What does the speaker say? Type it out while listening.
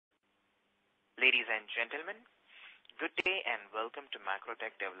Ladies and gentlemen, good day and welcome to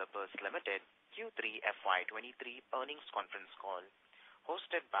Macrotech Developers Limited Q3 FY23 earnings conference call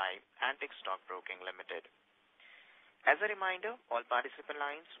hosted by Antique Stock Broking Limited. As a reminder, all participant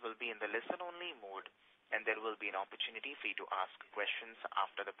lines will be in the listen-only mode and there will be an opportunity for you to ask questions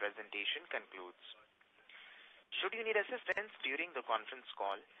after the presentation concludes. Should you need assistance during the conference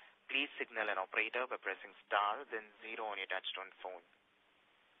call, please signal an operator by pressing star then 0 on your touchtone phone.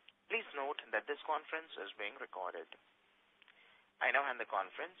 Please note that this conference is being recorded. I now hand the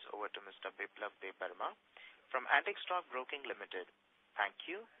conference over to Mr. Biplab Debbarma from Antique Stock Broking Limited. Thank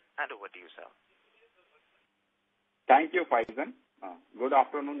you, and over to you, sir. Thank you, Faizan. Good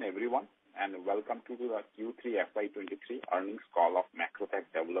afternoon, everyone, and welcome to the Q3 FY23 earnings call of Macrotech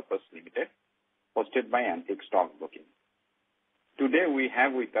Developers Limited, hosted by Antique Stock Broking. Today, we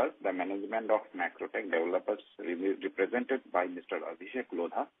have with us the management of Macrotech Developers, represented by Mr. Abhishek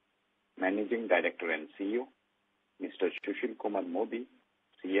Lodha, Managing Director and CEO, Mr. Sushil Kumar Modi,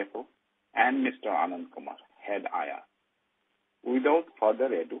 CFO, and Mr. Anand Kumar, Head IR. Without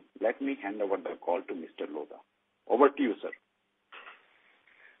further ado, let me hand over the call to Mr. Lodha. Over to you, sir.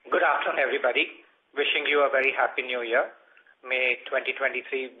 Good afternoon, everybody. Wishing you a very happy new year. May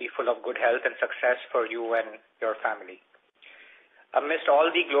 2023 be full of good health and success for you and your family. Amidst all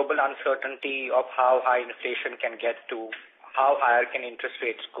the global uncertainty of how high inflation can get to, how higher can interest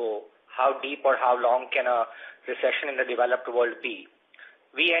rates go, how deep or how long can a recession in the developed world be,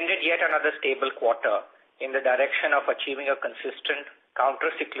 we ended yet another stable quarter in the direction of achieving a consistent,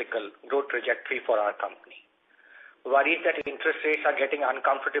 counter-cyclical growth trajectory for our company. Worries that interest rates are getting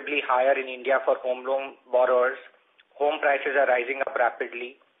uncomfortably higher in India for home loan borrowers, home prices are rising up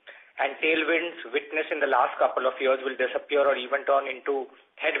rapidly, and tailwinds witnessed in the last couple of years will disappear or even turn into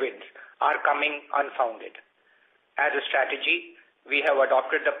headwinds are coming unfounded. As a strategy, we have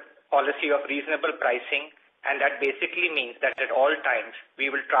adopted the policy of reasonable pricing, and that basically means that at all times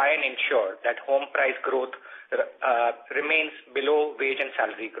we will try and ensure that home price growth remains below wage and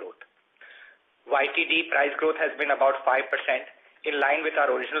salary growth. YTD price growth has been about 5%, in line with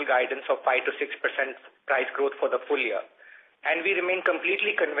our original guidance of 5 to 6% price growth for the full year. And we remain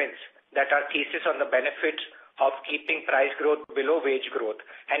completely convinced that our thesis on the benefits of keeping price growth below wage growth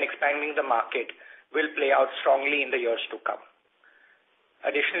and expanding the market will play out strongly in the years to come.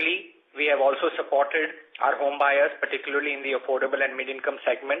 Additionally, we have also supported our home buyers, particularly in the affordable and mid-income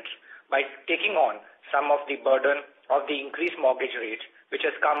segments, by taking on some of the burden of the increased mortgage rates, which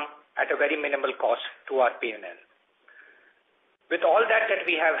has come at a very minimal cost to our P&L. With all that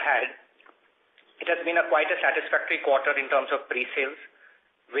we have had, it has been quite a satisfactory quarter in terms of pre-sales,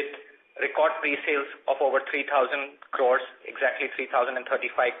 with record pre-sales of over 3,000 crores, exactly 3,035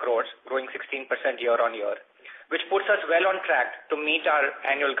 crores, growing 16% year-on-year, which puts us well on track to meet our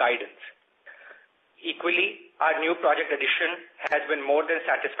annual guidance. Equally, our new project addition has been more than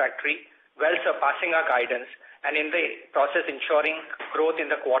satisfactory, well surpassing our guidance, and in the process ensuring growth in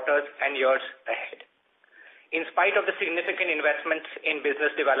the quarters and years ahead. In spite of the significant investments in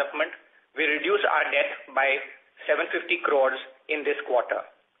business development, we reduced our debt by 750 crores in this quarter.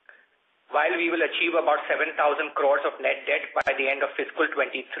 While we will achieve about 7,000 crores of net debt by the end of fiscal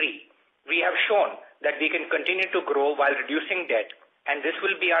 23, we have shown that we can continue to grow while reducing debt, and this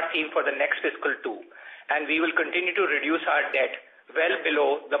will be our theme for the next fiscal too. And we will continue to reduce our debt well below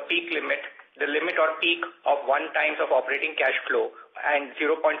the peak limit, the limit or peak of 1 times of operating cash flow and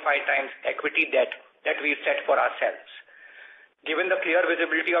 0.5 times equity debt that we've set for ourselves. Given the clear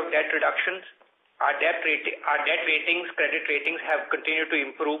visibility of debt reductions, our debt ratings, credit ratings have continued to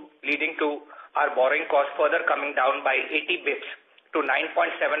improve, leading to our borrowing cost further coming down by 80 bits to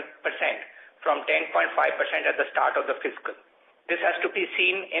 9.7% from 10.5% at the start of the fiscal. This has to be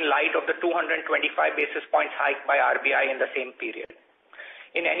seen in light of the 225 basis points hike by RBI in the same period.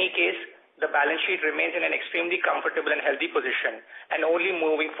 In any case, the balance sheet remains in an extremely comfortable and healthy position and only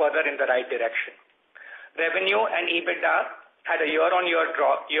moving further in the right direction. Revenue and EBITDA had a year-on-year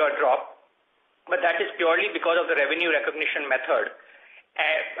drop, but that is purely because of the revenue recognition method,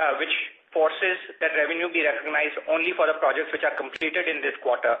 which forces that revenue be recognized only for the projects which are completed in this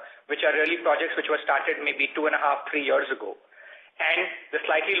quarter, which are really projects which were started maybe 2.5, 3 years ago. And the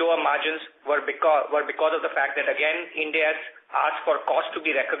slightly lower margins were because of the fact that, again, India has asked for cost to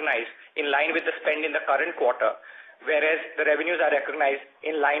be recognized in line with the spend in the current quarter, whereas the revenues are recognized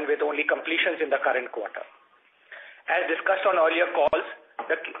in line with only completions in the current quarter. As discussed on earlier calls,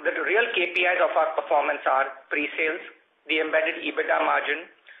 the real KPIs of our performance are pre-sales, the embedded EBITDA margin,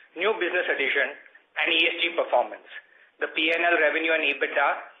 new business addition, and ESG performance. The P&L revenue and EBITDA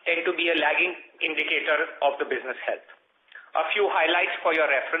tend to be a lagging indicator of the business health. A few highlights for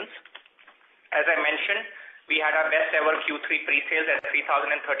your reference. As I mentioned, we had our best ever Q3 pre-sales at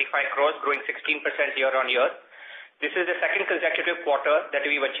 3,035 crores, growing 16% year-on-year. This is the second consecutive quarter that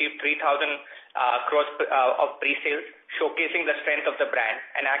we've achieved 3,000 crores of pre-sales, showcasing the strength of the brand.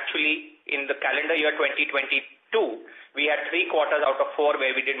 And actually, in the calendar year 2022, we had 3 quarters out of 4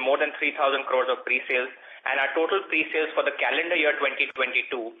 where we did more than 3,000 crores of pre-sales, and our total pre-sales for the calendar year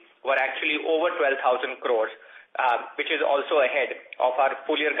 2022 were actually over 12,000 crores, which is also ahead of our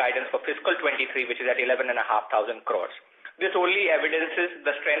full year guidance for fiscal 23, which is at 11,500 crores. This only evidences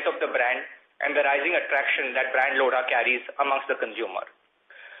the strength of the brand and the rising attraction that brand Lodha carries amongst the consumer.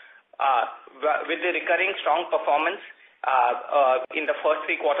 With the recurring strong performance in the first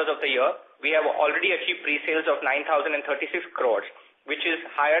 3 quarters of the year, we have already achieved pre-sales of 9,036 crores, which is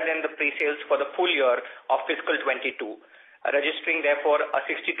higher than the pre-sales for the full year of fiscal 22, registering therefore a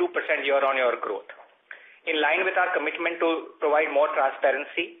 62% year-on-year growth. In line with our commitment to provide more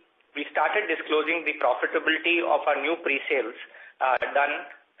transparency, we started disclosing the profitability of our new pre-sales done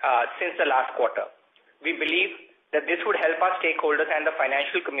since the last quarter. We believe that this would help our stakeholders and the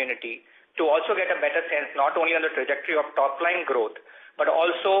financial community to also get a better sense not only on the trajectory of top-line growth, but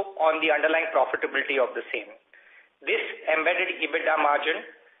also on the underlying profitability of the same. This embedded EBITDA margin,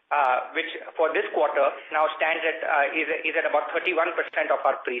 which for this quarter now stands at is at about 31% of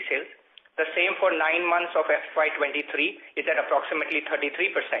our pre-sales. The same for 9 months of FY23 is at approximately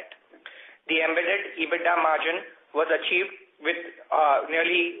 33%. The embedded EBITDA margin was achieved with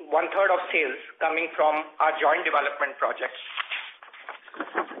nearly 1/3 of sales coming from our joint development projects.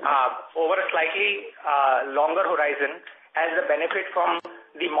 Over a slightly longer horizon, as the benefit from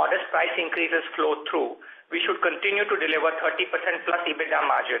the modest price increases flow through, we should continue to deliver 30% plus EBITDA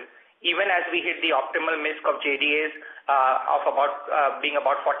margin, even as we hit the optimal mix of JDAs of about being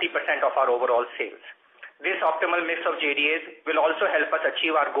about 40% of our overall sales. This optimal mix of JDAs will also help us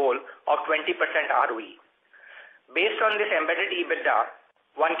achieve our goal of 20% ROE. Based on this embedded EBITDA,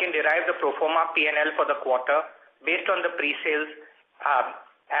 one can derive the pro forma P&L for the quarter based on the pre-sales,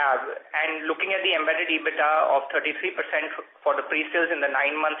 and looking at the embedded EBITDA of 33% for the pre-sales in the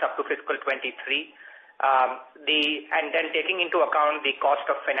 9 months up to fiscal 23, and then taking into account the cost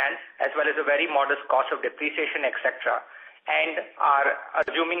of finance as well as a very modest cost of depreciation, etc., and are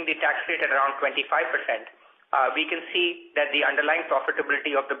assuming the tax rate at around 25%, we can see that the underlying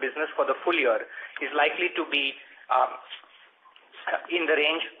profitability of the business for the full year is likely to be in the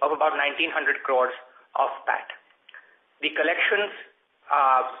range of about 1,900 crores of PAT. The collections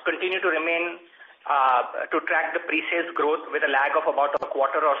continue to remain to track the pre-sales growth with a lag of about a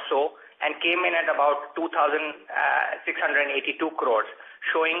quarter or so, and came in at about 2,682 crores,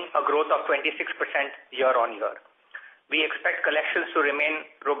 showing a growth of 26% year-on-year. We expect collections to remain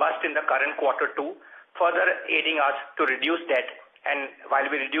robust in the current quarter too, further aiding us to reduce debt. And while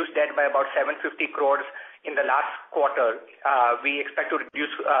we reduced debt by about 750 crores in the last quarter, we expect to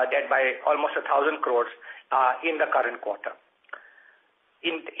reduce debt by almost 1,000 crores in the current quarter.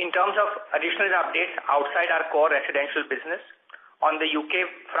 In terms of additional updates outside our core residential business, on the UK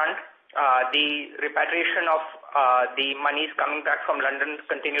front, the repatriation of the monies coming back from London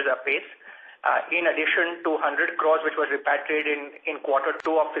continues apace. In addition to 100 crores which was repatriated in quarter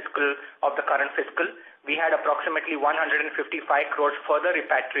 2 of the current fiscal, we had approximately 155 crores further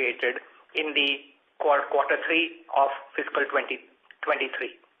repatriated in the quarter 3 of fiscal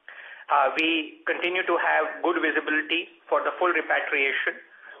 2023. We continue to have good visibility for the full repatriation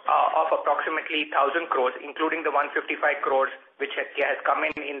of approximately 1,000 crores, including the 155 crores which has come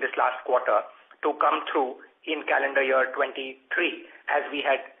in this last quarter, to come through in calendar year 23, as we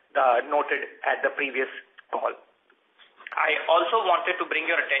had noted at the previous call. I also wanted to bring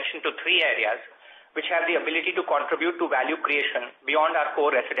your attention to 3 areas which have the ability to contribute to value creation beyond our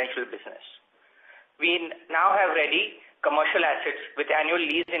core residential business. We now have ready commercial assets with annual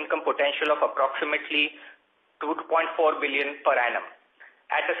lease income potential of approximately 2.4 billion per annum.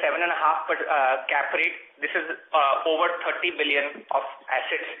 At a 7.5% cap rate, this is over 30 billion of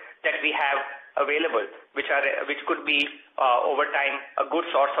assets that we have available, which could be over time a good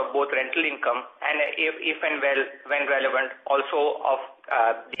source of both rental income and if and when relevant, also of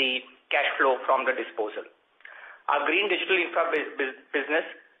the cash flow from the disposal. Our green digital infra business,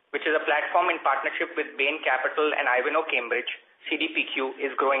 which is a platform in partnership with Bain Capital and Ivanhoe Cambridge, CDPQ,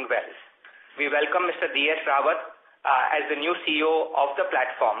 is growing well. We welcome Mr. D.S. Rawat as the new CEO of the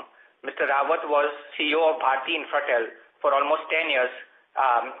platform. Mr. Rawat was CEO of Bharti Infratel for almost 10 years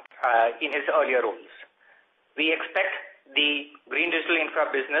in his earlier roles. We expect the green digital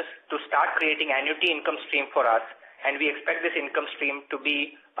infra business to start creating annuity income stream for us, and we expect this income stream to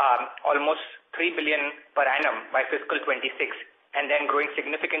be almost 3 billion per annum by fiscal 26, and then growing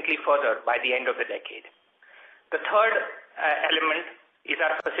significantly further by the end of the decade. The third element is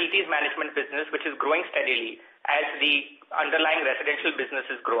our facilities management business, which is growing steadily as the underlying residential business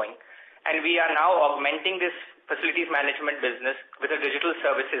is growing. And we are now augmenting this facilities management business with a digital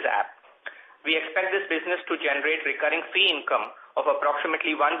services app. We expect this business to generate recurring fee income of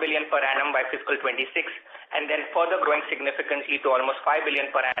approximately 1 billion per annum by fiscal 26, and then further growing significantly to almost 5 billion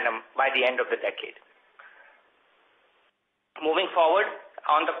per annum by the end of the decade. Moving forward,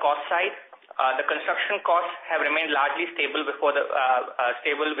 on the cost side, the construction costs have remained largely stable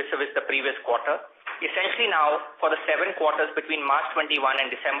stable vis-a-vis the previous quarter. Essentially now, for the 7 quarters between March 21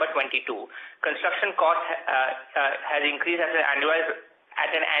 and December 22, construction costs has increased at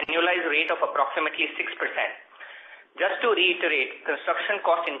an annualized rate of approximately 6%. Just to reiterate, construction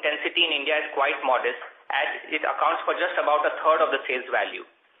cost intensity in India is quite modest, as it accounts for just about a third of the sales value.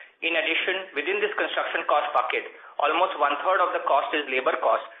 In addition, within this construction cost bucket, almost 1/3 of the cost is labor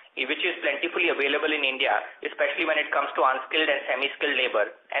cost, which is plentifully available in India, especially when it comes to unskilled and semi-skilled labor,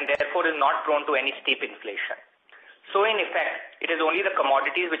 and therefore is not prone to any steep inflation. So in effect, it is only the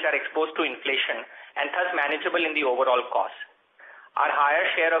commodities which are exposed to inflation and thus manageable in the overall cost. Our higher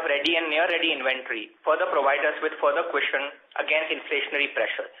share of ready and near-ready inventory further provides us with further cushion against inflationary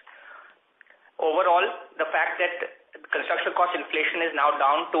pressures. Overall, the fact that construction cost inflation is now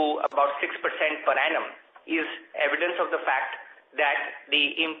down to about 6% per annum is evidence of the fact that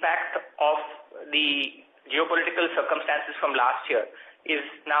the impact of the geopolitical circumstances from last year is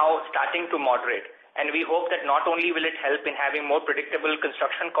now starting to moderate. And we hope that not only will it help in having more predictable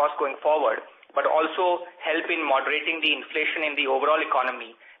construction costs going forward, but also help in moderating the inflation in the overall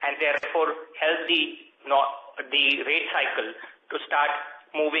economy, and therefore help the rate cycle to start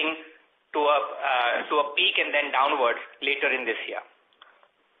moving to a peak and then downwards later in this year.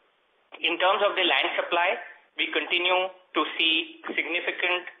 In terms of the land supply, we continue to see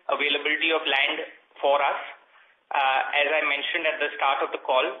significant availability of land for us. As I mentioned at the start of the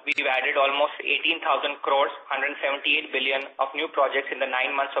call, we've added almost 18,000 crores, 178 billion of new projects in the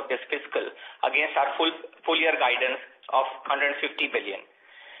 9 months of this fiscal against our full year guidance of 150 billion.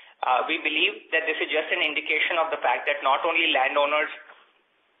 We believe that this is just an indication of the fact that not only landowners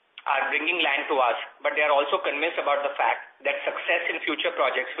are bringing land to us, but they are also convinced about the fact that success in future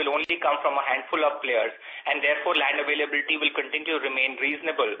projects will only come from a handful of players, and therefore land availability will continue to remain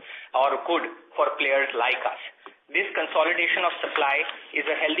reasonable or good for players like us. This consolidation of supply is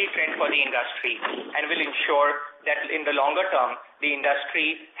a healthy trend for the industry and will ensure that in the longer term, the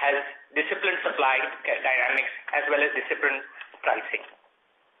industry has disciplined supply dynamics as well as disciplined pricing.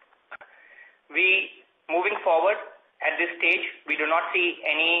 Moving forward, at this stage, we do not see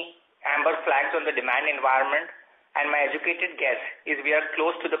any amber flags on the demand environment, and my educated guess is we are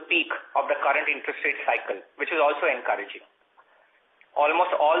close to the peak of the current interest rate cycle, which is also encouraging.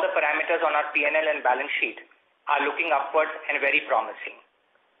 Almost all the parameters on our P&L and balance sheet are looking upwards and very promising.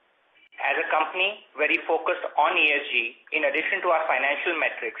 As a company very focused on ESG, in addition to our financial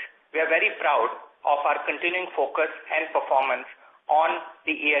metrics, we are very proud of our continuing focus and performance on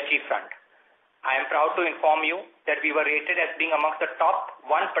the ESG front. I am proud to inform you that we were rated as being amongst the top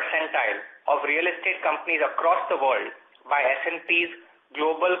 1% of real estate companies across the world by S&P's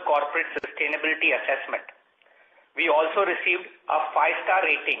Global Corporate Sustainability Assessment. We also received a 5-star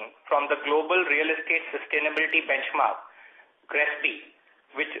rating from the Global Real Estate Sustainability Benchmark, GRESB,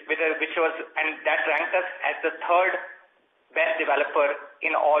 and that ranked us as the 3rd best developer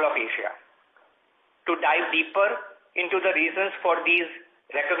in all of Asia. To dive deeper into the reasons for these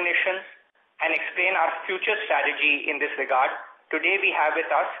recognitions and explain our future strategy in this regard, today we have with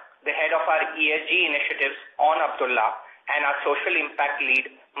us the head of our ESG initiatives, On Abdullah, and our social impact lead,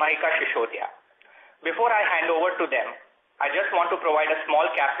 Mahika Shishodia. Before I hand over to them, I just want to provide a small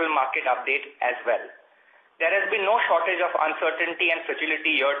capital market update as well. There has been no shortage of uncertainty and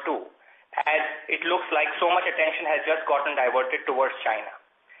fragility here too, as it looks like so much attention has just gotten diverted towards China.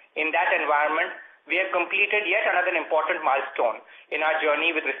 In that environment, we have completed yet another important milestone in our journey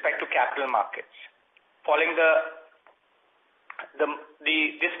with respect to capital markets.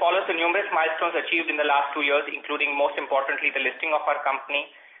 This follows the numerous milestones achieved in the last 2 years, including most importantly the listing of our company,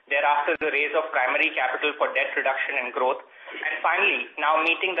 thereafter the raise of primary capital for debt reduction and growth, and finally now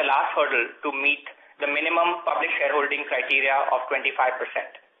meeting the last hurdle to meet the minimum public shareholding criteria of 25%.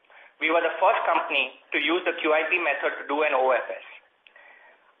 We were the first company to use the QIP method to do an OFS.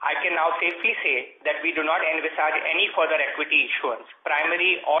 I can now safely say that we do not envisage any further equity issuance,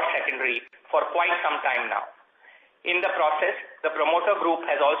 primary or secondary, for quite some time now. In the process, the promoter group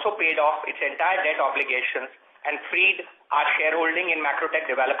has also paid off its entire debt obligations and freed our shareholding in Macrotech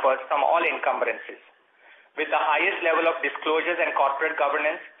Developers from all encumbrances. with the highest level of disclosures and corporate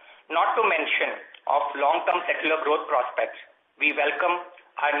governance, not to mention of long-term secular growth prospects, we welcome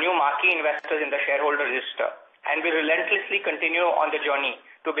our new marquee investors in the shareholder register and will relentlessly continue on the journey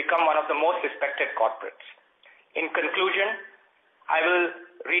to become one of the most respected corporates. In conclusion, I will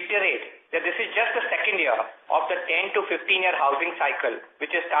reiterate that this is just the second year of the 10 to 15-year housing cycle,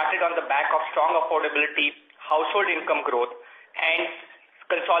 which has started on the back of strong affordability, household income growth, and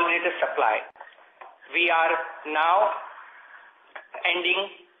consolidated supply. We are now ending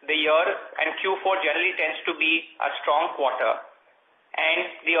the year, and Q4 generally tends to be a strong quarter, and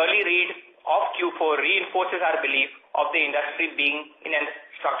the early read of Q4 reinforces our belief of the industry being in a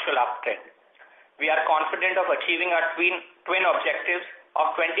structural uptrend. We are confident of achieving our twin objectives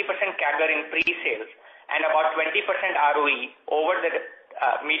of 20% CAGR in pre-sales and about 20% ROE over the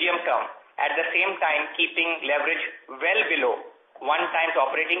medium term, at the same time keeping leverage well below 1 times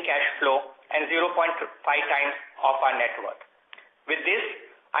operating cash flow and 0.5 times of our net worth. With this,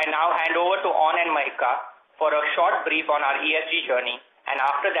 I now hand over to On and Mahika for a short brief on our ESG journey, and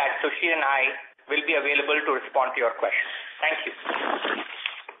after that, Sushil and I will be available to respond to your questions. Thank you.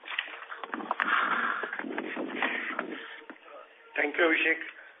 Thank you, Abhishek.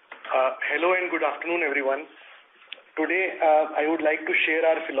 Hello and good afternoon, everyone. Today, I would like to share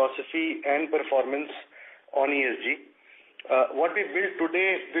our philosophy and performance on ESG. What we build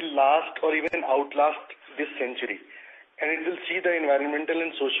today will last or even outlast this century, and it will see the environmental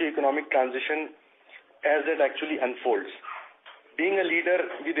and socio-economic transition as it actually unfolds. Being a leader,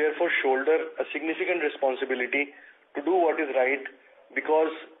 we therefore shoulder a significant responsibility to do what is right,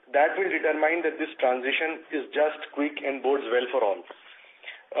 because that will determine that this transition is just, quick, and bodes well for all.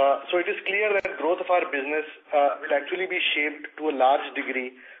 So it is clear that growth of our business will actually be shaped to a large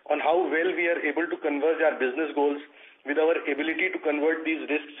degree on how well we are able to converge our business goals with our ability to convert these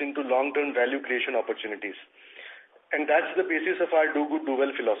risks into long-term value creation opportunities. And that's the basis of our do good, do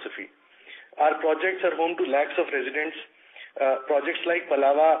well philosophy. Our projects are home to lakhs of residents. Projects like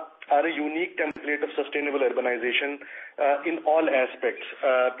Palava are a unique template of sustainable urbanization in all aspects,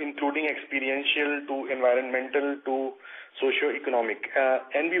 including experiential to environmental to socio-economic,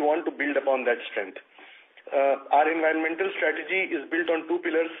 and we want to build upon that strength. Our environmental strategy is built on 2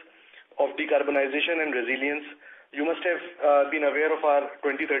 pillars of decarbonization and resilience. You must have been aware of our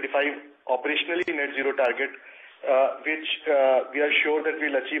 2035 operationally net zero target, which we are sure that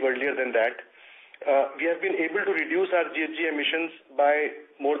we'll achieve earlier than that. We have been able to reduce our GHG emissions by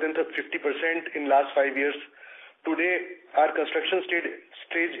more than 50% in last 5 years. Today, our construction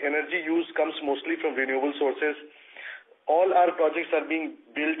stage energy use comes mostly from renewable sources. All our projects are being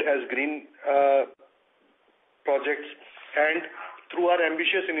built as green projects, and through our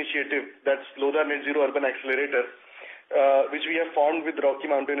ambitious initiative, that's Lodha Net Zero Urban Accelerator, which we have formed with Rocky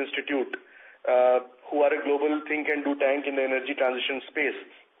Mountain Institute, who are a global think and do tank in the energy transition space.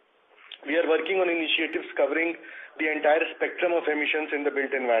 We are working on initiatives covering the entire spectrum of emissions in the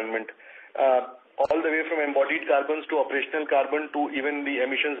built environment, all the way from embodied carbons to operational carbon to even the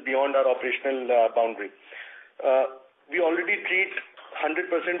emissions beyond our operational boundary. We already treat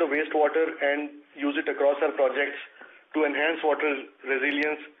 100% of wastewater and use it across our projects to enhance water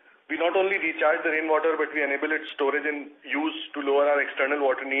resilience. We not only recharge the rainwater, but we enable its storage and use to lower our external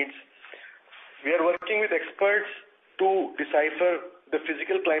water needs. We are working with experts to decipher the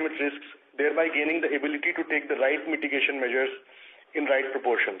physical climate risks, thereby gaining the ability to take the right mitigation measures in right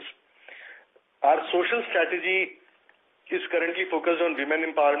proportions. Our social strategy is currently focused on women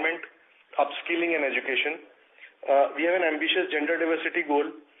empowerment, upskilling and education. We have an ambitious gender diversity goal,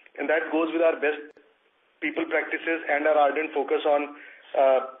 and that goes with our best people practices and our ardent focus on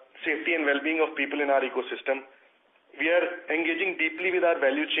safety and well-being of people in our ecosystem. We are engaging deeply with our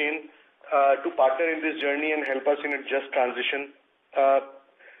value chain to partner in this journey and help us in a just transition.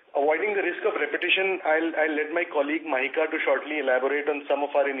 Avoiding the risk of repetition, I'll let my colleague Mahika to shortly elaborate on some of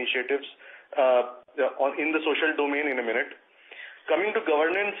our initiatives in the social domain in a minute. Coming to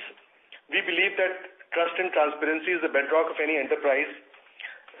governance, we believe that trust and transparency is the bedrock of any enterprise.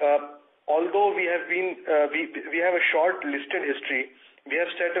 Although we have a short listed history, we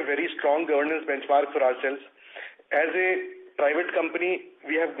have set a very strong governance benchmark for ourselves. As a private company,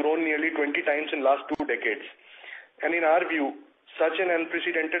 we have grown nearly 20 times in last 2 decades. And in our view, such an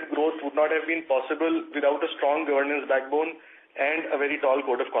unprecedented growth would not have been possible without a strong governance backbone and a very tall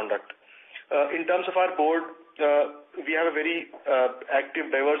code of conduct. In terms of our board, we have a very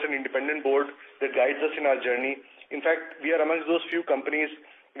active, diverse and independent board that guides us in our journey. In fact, we are amongst those few companies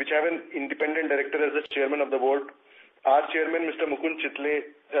which have an independent director as the chairman of the board. Our chairman, Mr. Mukund Chitle,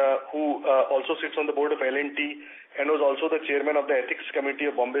 who also sits on the board of L&T and was also the chairman of the Ethics Committee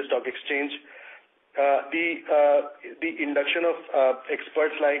of Bombay Stock Exchange, The induction of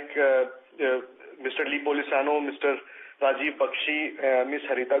experts like Mr. Lee Polisano, Mr. Rajiv Bakshi, Ms.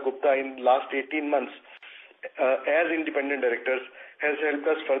 Harita Gupta in last 18 months as independent directors has helped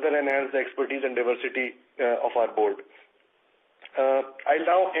us further enhance the expertise and diversity of our board. I'll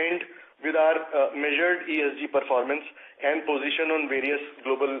now end with our measured ESG performance and position on various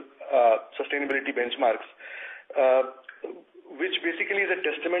global sustainability benchmarks, which basically is a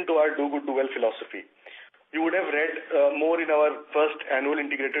testament to our do good, do well philosophy. You would have read more in our first annual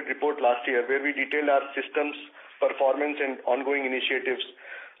integrated report last year, where we detailed our systems, performance, and ongoing initiatives.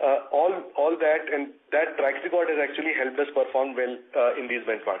 All that and that track record has actually helped us perform well in these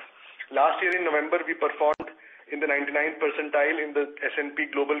benchmarks. Last year in November, we performed in the 99th percentile in the S&P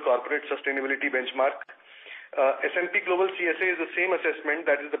Global Corporate Sustainability Benchmark. S&P Global CSA is the same assessment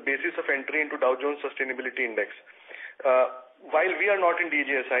that is the basis of entry into Dow Jones Sustainability Index. While we are not in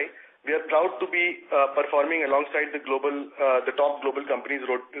DJSI, we are proud to be performing alongside the top global companies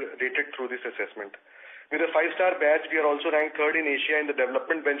rated through this assessment. With a 5-star badge, we are also ranked third in Asia in the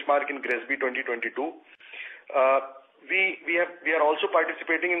development benchmark in GRESB 2022. We are also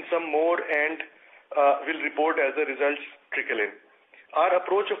participating in some more and will report as the results trickle in. Our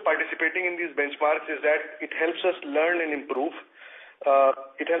approach of participating in these benchmarks is that it helps us learn and improve.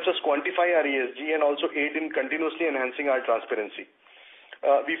 It helps us quantify our ESG and also aid in continuously enhancing our transparency.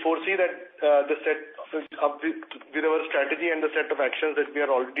 We foresee that with our strategy and the set of actions that we are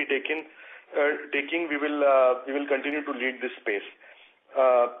already taking, we will continue to lead this space.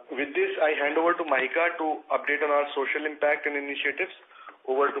 With this, I hand over to Mahika to update on our social impact and initiatives.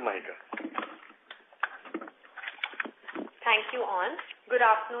 Over to Mahika. Thank you, An. Good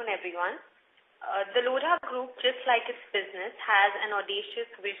afternoon, everyone. The Lodha Group, just like its business, has an audacious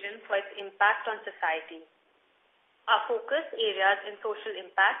vision for its impact on society. Our focus areas in social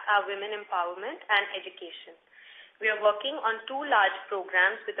impact are women empowerment and education. We are working on 2 large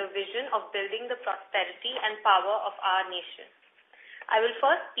programs with a vision of building the prosperity and power of our nation. I will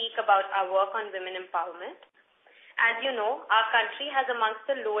first speak about our work on women empowerment. As you know, our country has amongst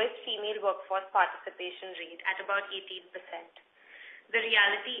the lowest female workforce participation rate at about 18%. The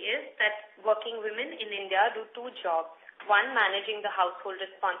reality is that working women in India do 2 jobs, one managing the household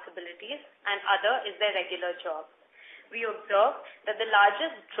responsibilities and other is their regular job. We observe that the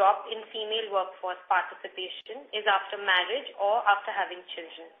largest drop in female workforce participation is after marriage or after having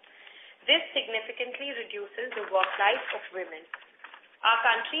children. This significantly reduces the work life of women. Our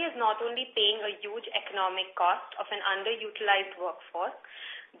country is not only paying a huge economic cost of an underutilized workforce,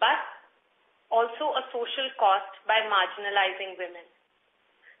 but also a social cost by marginalizing women.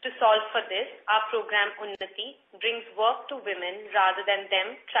 To solve for this, our program Unnati brings work to women rather than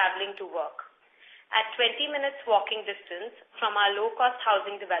them traveling to work. At 20 minutes walking distance from our low-cost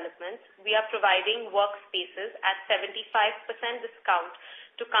housing developments, we are providing workspaces at 75% discount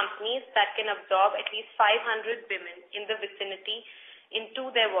to companies that can absorb at least 500 women in the vicinity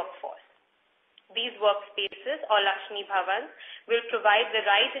into their workforce. These workspaces, or Lakshmi Bhavan, will provide the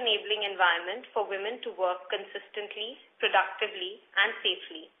right enabling environment for women to work consistently, productively, and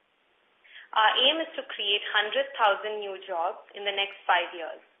safely. Our aim is to create 100,000 new jobs in the next 5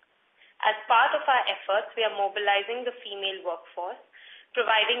 years. As part of our efforts, we are mobilizing the female workforce,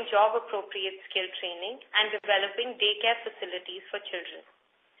 providing job-appropriate skill training, and developing daycare facilities for children.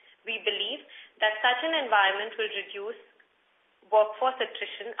 We believe that such an environment will reduce workforce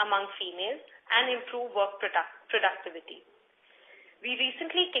attrition among females and improve work productivity. We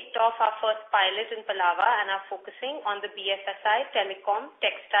recently kicked off our first pilot in Palava and are focusing on the BFSI, telecom,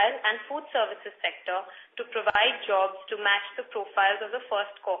 textile and food services sector to provide jobs to match the profiles of the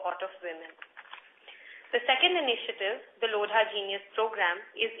first cohort of women. The second initiative, the Lodha Genius program,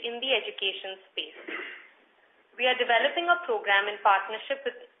 is in the education space. We are developing a program in partnership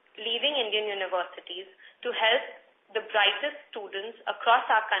with leading Indian universities to help the brightest students across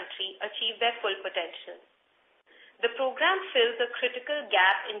our country achieve their full potential. The program fills a critical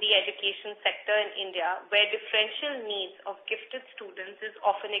gap in the education sector in India where differential needs of gifted students is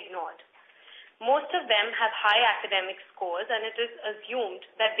often ignored. Most of them have high academic scores and it is assumed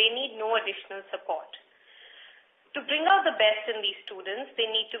that they need no additional support. To bring out the best in these students, they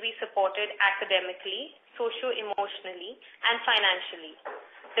need to be supported academically, socio-emotionally, and financially.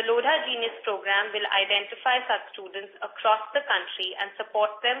 The Lodha Genius program will identify such students across the country and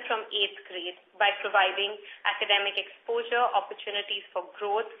support them from 8th grade by providing academic exposure, opportunities for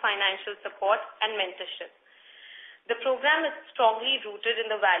growth, financial support, and mentorship. The program is strongly rooted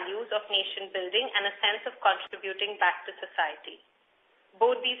in the values of nation building and a sense of contributing back to society.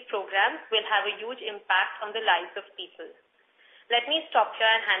 Both these programs will have a huge impact on the lives of people. Let me stop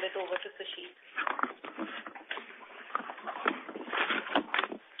here and hand it over to Sushil.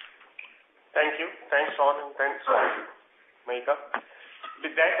 Thank you. Thanks, Ron, and thanks, Mahika.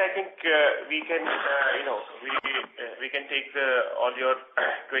 With that, I think we can, we can take all your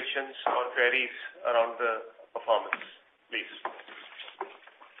questions or queries around the performance, please.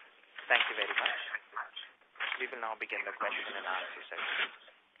 Thank you very much. We will now begin the question and answer session.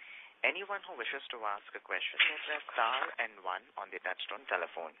 Anyone who wishes to ask a question may press star and 1 on the touchtone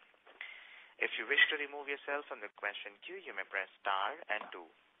telephone. If you wish to remove yourself from the question queue, you may press star and 2.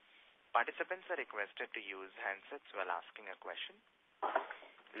 Participants are requested to use handsets while asking a question.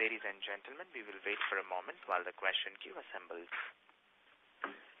 Ladies and gentlemen, we will wait for a moment while the question queue assembles.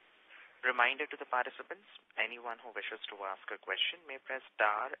 Reminder to the participants, anyone who wishes to ask a question may press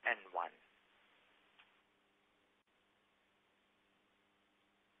star and 1.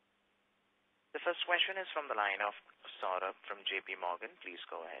 The first question is from the line of Saurabh from JP Morgan. Please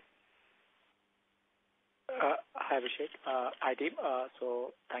go ahead. Hi, Abhishek. Hi, team.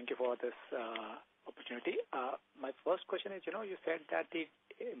 So thank you for this opportunity. My first question is, you said that the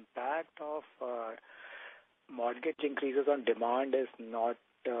impact of mortgage increases on demand is not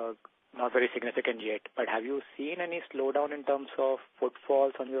very significant yet. But have you seen any slowdown in terms of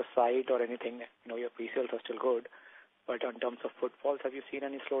footfalls on your site or anything? Your pre-sales are still good. But in terms of footfalls, have you seen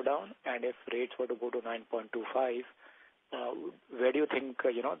any slowdown? And if rates were to go to 9.25, where do you think,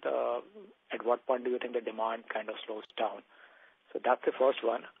 at what point do you think the demand kind of slows down? So that's the first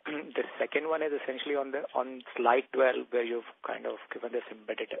one. The second one is essentially on slide 12, where you've kind of given this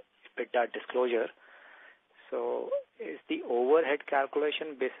embedded EBITDA disclosure. So is the overhead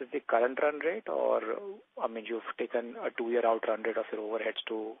calculation basis the current run rate, or, you've taken a 2-year out run rate of your overheads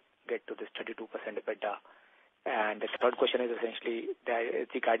to get to this 32% EBITDA? And the third question is essentially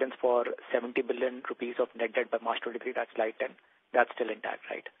the guidance for 70 billion rupees of net debt by March 23, that's slide 10. That's still intact,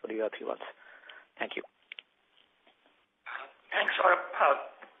 right? So these are 3 ones. Thank you. Thanks, Saurabh.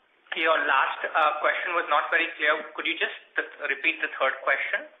 Your last question was not very clear. Could you just repeat the third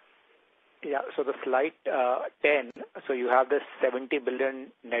question? Yeah, so the slide 10, so you have this 70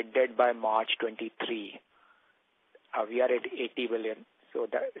 billion net debt by March 23. We are at 80 billion. So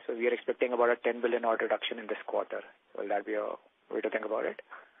we are expecting about a 10 billion odd reduction in this quarter. Will that be a way to think about it?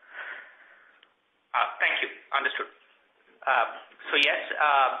 Thank you. Understood. So yes,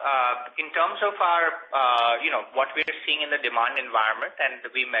 in terms of our, what we are seeing in the demand environment, and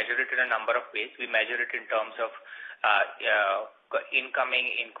we measure it in a number of ways. We measure it in terms of incoming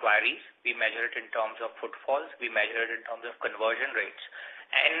inquiries. We measure it in terms of footfalls. We measure it in terms of conversion rates.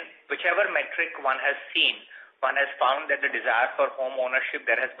 And whichever metric one has seen, one has found that the desire for home ownership,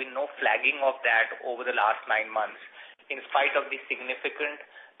 there has been no flagging of that over the last 9 months, in spite of the significant,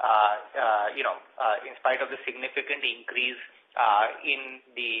 increase in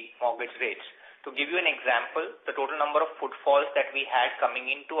the mortgage rates. To give you an example, the total number of footfalls that we had coming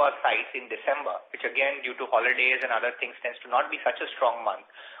into our sites in December, which again due to holidays and other things tends to not be such a strong month,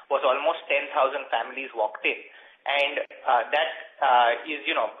 was almost 10,000 families walked in. And that is,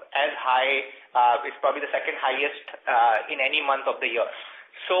 as high, it's probably the second highest in any month of the year.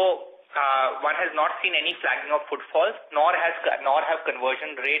 So one has not seen any flagging of footfalls, nor have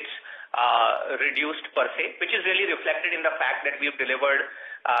conversion rates reduced per se, which is really reflected in the fact that we've delivered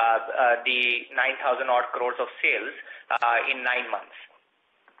the 9,000 odd crores of sales in 9 months.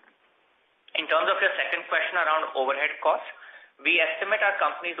 In terms of your second question around overhead costs, we estimate our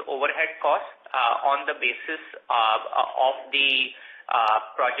company's overhead costs on the basis of the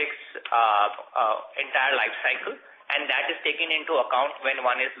project's entire life cycle, and that is taken into account when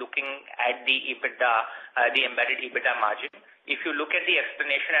one is looking at the EBITDA, the embedded EBITDA margin. If you look at the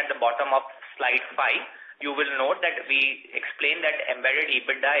explanation at the bottom of slide 5, you will note that we explain that embedded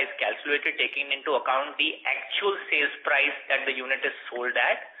EBITDA is calculated taking into account the actual sales price that the unit is sold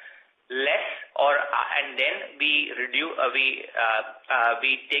at, less and then we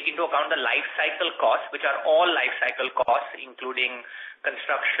take into account the life cycle costs, which are all life cycle costs, including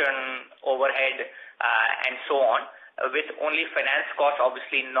construction, overhead, and so on, with only finance costs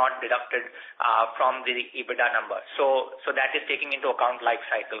obviously not deducted from the EBITDA number. So that is taking into account life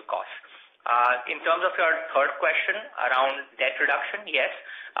cycle costs. In terms of your third question around debt reduction, yes,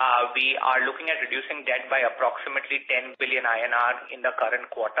 we are looking at reducing debt by approximately 10 billion INR in the current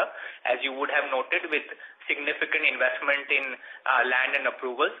quarter. As you would have noted, with significant investment in land and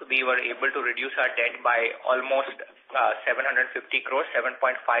approvals, we were able to reduce our debt by almost 750 crores,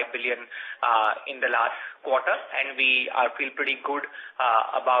 7.5 billion in the last quarter, and we feel pretty good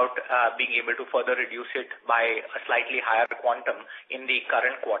about being able to further reduce it by a slightly higher quantum in the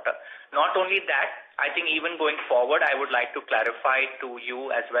current quarter. Not only that, I think even going forward, I would like to clarify to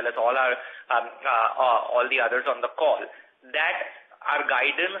you as well as all the others on the call that our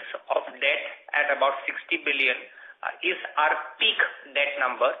guidance of debt at about 60 billion is our peak debt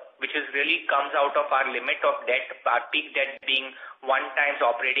number, which is really comes out of our limit of debt, our peak debt being 1 times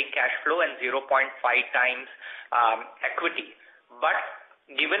operating cash flow and 0.5 times equity. But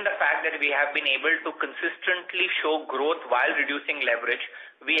given the fact that we have been able to consistently show growth while reducing leverage,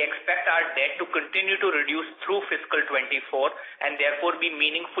 we expect our debt to continue to reduce through fiscal 24 and therefore be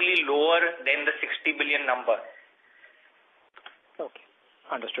meaningfully lower than the 60 billion number. Okay,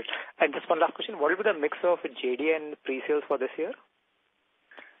 understood. And just one last question. What will be the mix of JD and pre-sales for this year?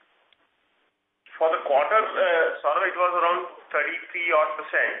 For the quarter, Saurabh, it was around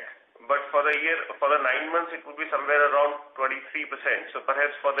 33%, but for the year, for the 9 months, it would be somewhere around 23%. So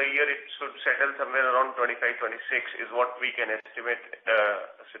perhaps for the year, it should settle somewhere around 25-26 is what we can estimate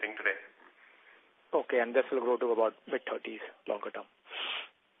sitting today. Okay, and this will grow to about mid-30s longer term.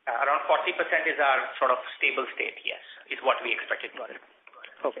 Around 40% is our sort of stable state, yes, is what we expected. Got it.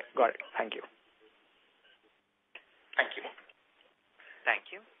 Okay, got it. Thank you. Thank you. Thank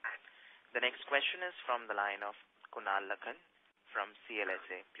you. The next question is from the line of Kunal Lakhan from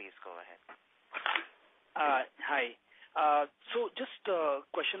CLSA. Please go ahead. Hi. So just a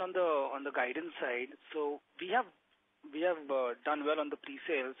question on the guidance side. So we have done well on the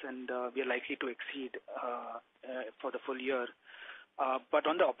pre-sales and we are likely to exceed for the full year. But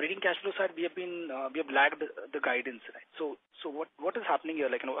on the operating cash flow side, we have lagged the guidance, right? So what is happening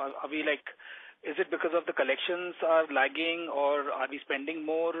here? Like, are we like, is it because of the collections are lagging, or are we spending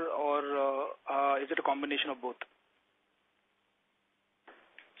more, or is it a combination of both?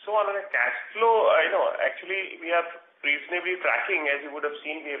 So on a cash flow, actually we are reasonably tracking, as you would have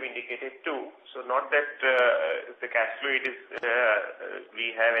seen, we have indicated too. So not that the cash flow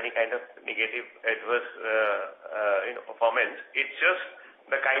we have any kind of negative adverse performance. It's just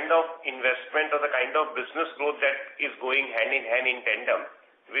the kind of investment or the kind of business growth that is going hand in hand in tandem,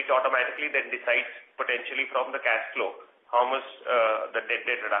 which automatically then decides potentially from the cash flow how much the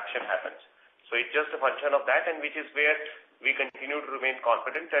debt reduction happens. So it's just a function of that, and which is where we continue to remain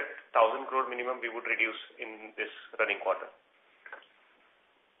confident that 1,000 crore minimum we would reduce in this running quarter.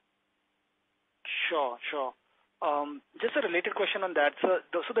 Sure. Just a related question on that. So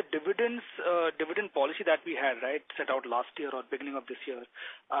the dividend policy that we had, right, set out last year or beginning of this year,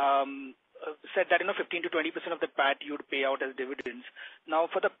 said that 15 to 20% of the PAT you would pay out as dividends. Now,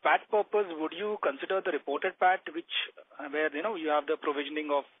 for the PAT purpose, would you consider the reported PAT, where you have the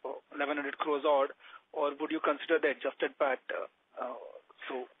provisioning of 1,100 crores odd, or would you consider the adjusted PAT?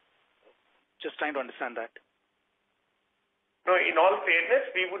 So just trying to understand that. No, in all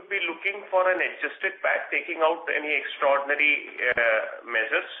fairness, we would be looking for an adjusted PAT, taking out any extraordinary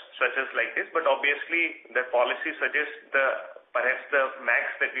measures such as like this. But obviously, the policy suggests perhaps the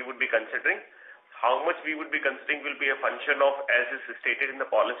max that we would be considering. How much we would be considering will be a function of, as is stated in the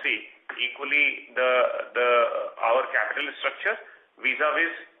policy, equally our capital structure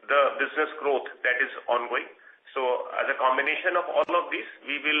vis-a-vis the business growth that is ongoing. So as a combination of all of these,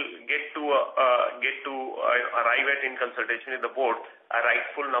 we will get to arrive at, in consultation with the board, a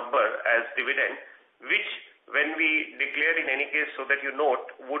rightful number as dividend, which when we declare in any case, so that you note,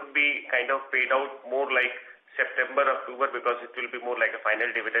 would be kind of paid out more like September, October, because it will be more like a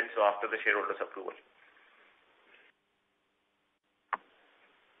final dividend, so after the shareholders' approval.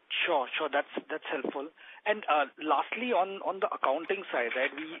 Sure. That's helpful. And lastly, on the accounting side,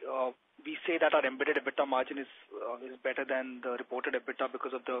 right, we say that our embedded EBITDA margin is better than the reported EBITDA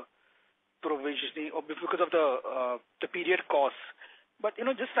because of the provisioning or because of the period costs. But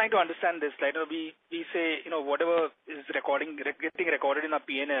just trying to understand this, right? We say whatever is getting recorded in our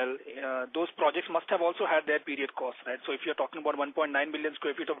P&L, those projects must have also had their period costs, right? So if you're talking about 1.9 million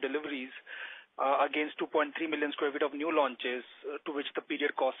square feet of deliveries against 2.3 million square feet of new launches, to which the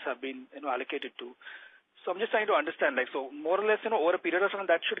period costs have been allocated to. So I'm just trying to understand, like, so more or less, over a period of time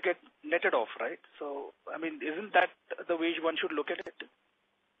that should get netted off, right? So I mean, isn't that the way one should look at it?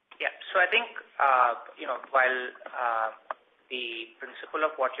 Yeah. So I think while the principle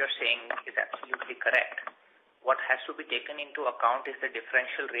of what you're saying is absolutely correct, what has to be taken into account is the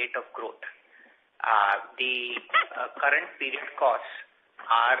differential rate of growth. The current period costs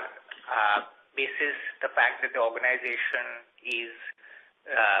are basis the fact that the organization is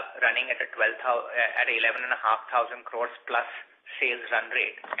running at 11,500 crores plus sales run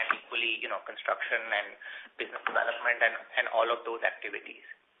rate, and equally, construction and business development and all of those activities.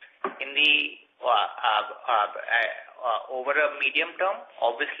 In the over a medium term,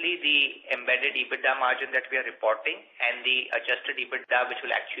 obviously the embedded EBITDA margin that we are reporting and the adjusted EBITDA, which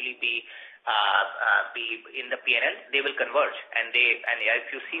will actually be be in the P&L, they will converge. And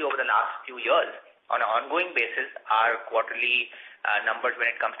if you see over the last few years, on an ongoing basis, our quarterly numbers when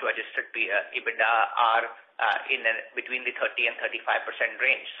it comes to adjusted EBITDA are between the 30 and 35%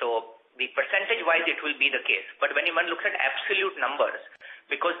 range. So the percentage-wise, it will be the case. But when one looks at absolute numbers,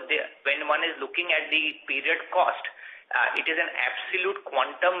 because when one is looking at the period cost, it is an absolute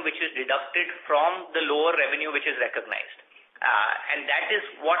quantum which is deducted from the lower revenue which is recognized. And that is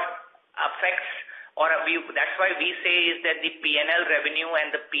what affects, that's why we say is that the P&L revenue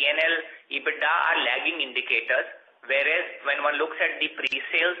and the P&L EBITDA are lagging indicators, whereas when one looks at the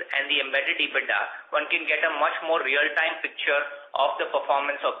pre-sales and the embedded EBITDA, one can get a much more real-time picture of the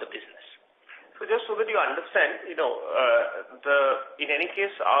performance of the business. So just so that you understand, in any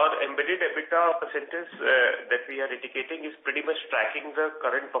case, our embedded EBITDA percentage that we are indicating is pretty much tracking the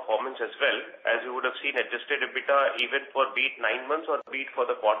current performance as well. As you would have seen, adjusted EBITDA, even for be it 9 months or be it for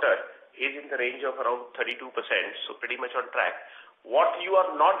the quarter, is in the range of around 32%, so pretty much on track. What you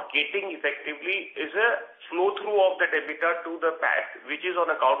are not getting effectively is a flow-through of that EBITDA to the PAT, which is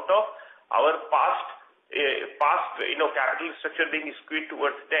on account of our past capital structure being skewed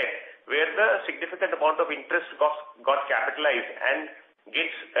towards debt, where the significant amount of interest got capitalized and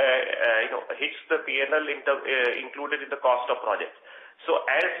gets hits the P&L included in the cost of projects. So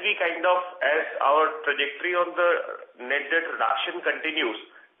as our trajectory on the net debt reduction continues,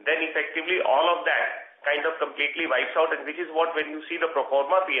 then effectively all of that kind of completely wipes out, and which is what, when you see the pro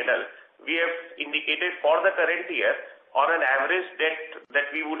forma P&L, we have indicated for the current year, on an average debt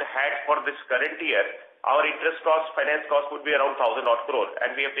that we would have for this current year, our interest cost, finance cost would be around 1,000 odd crore,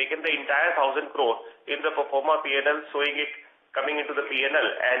 and we have taken the entire 1,000 crore in the pro forma P&L, showing it coming into the P&L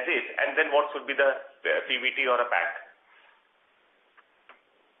as is, and then what should be the PBT or a PAT.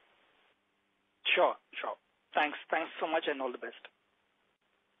 Sure. Thanks so much, and all the best.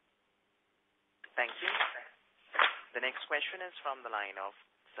 Thank you. The next question is from the line of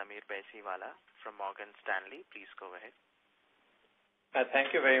Sameer Baisiwala from Morgan Stanley. Please go ahead.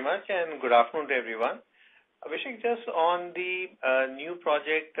 Thank you very much, and good afternoon to everyone. Abhishek, just on the new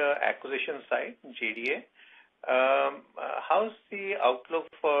project acquisition side, JDA, how's the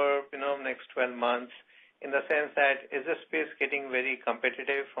outlook for next 12 months, in the sense that is the space getting very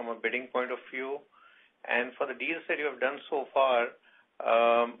competitive from a bidding point of view? And for the deals that you have done so far,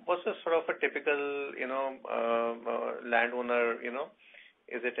 what's the sort of a typical landowner?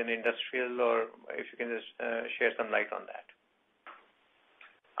 Is it an industrial, or if you can just share some light on that?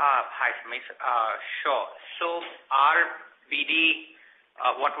 Hi, Sameer. Sure. So our BD,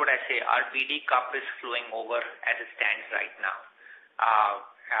 what would I say? Our BD cup is flowing over as it stands right now.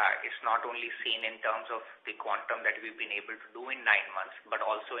 It's not only seen in terms of the quantum that we've been able to do in 9 months, but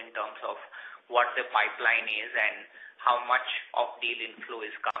also in terms of what the pipeline is and how much of deal inflow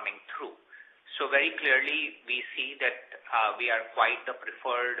is coming through. So very clearly, we see that we are quite the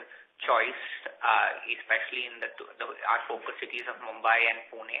preferred choice, especially in our focus cities of Mumbai and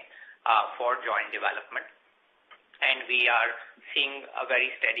Pune for joint development. And we are seeing a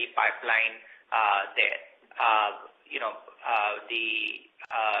very steady pipeline there.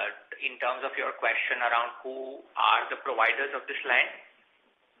 In terms of your question around who are the providers of this land,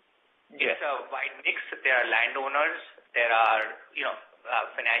 yes. It's a wide mix. There are landowners, there are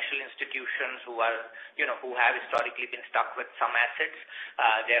financial institutions who have historically been stuck with some assets.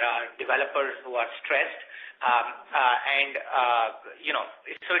 There are developers who are stressed, so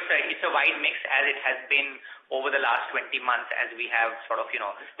it's a wide mix, as it has been over the last 20 months, as we have sort of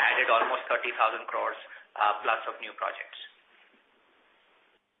added almost 30,000 crores plus of new projects.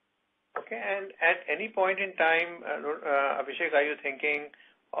 Okay, and at any point in time, Abhishek, are you thinking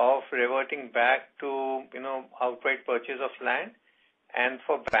of reverting back to outright purchase of land? And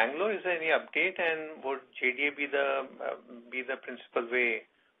for Bangalore, is there any update, and would JDA be the principal way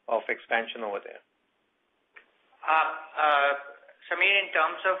of expansion over there? Sameer, in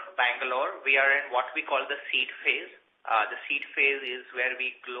terms of Bangalore, we are in what we call the seed phase. The seed phase is where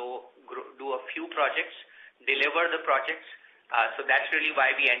we do a few projects, deliver the projects. So that's really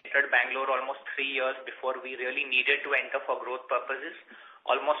why we entered Bangalore almost 3 years before we really needed to enter for growth purposes.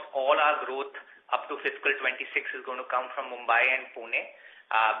 Almost all our growth up to fiscal 26 is going to come from Mumbai and Pune.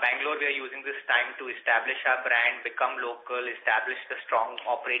 Bangalore, we are using this time to establish our brand, become local, establish the strong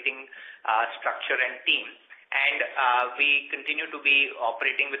operating structure and team. And we continue to be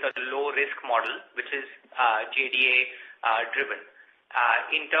operating with a low-risk model, which is JDA driven.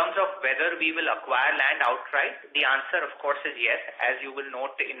 In terms of whether we will acquire land outright, the answer, of course, is yes. As you will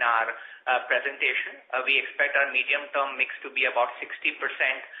note in our presentation, we expect our medium-term mix to be about 60%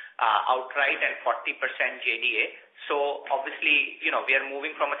 outright and 40% JDA. So obviously, we are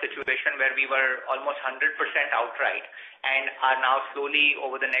moving from a situation where we were almost 100% outright and are now slowly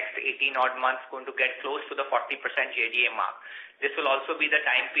over the next 18 odd months going to get close to the 40% JDA mark. This will also be the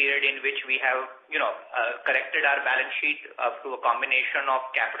time period in which we have, corrected our balance sheet through a combination of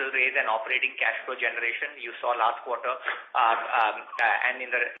capital raise and operating cash flow generation. You saw last quarter, and in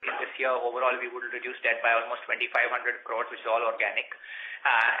this year overall, we would reduce debt by almost 2,500 crores, which is all organic.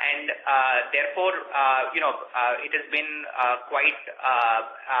 Therefore, it has been quite,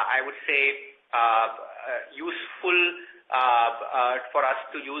 I would say, useful for us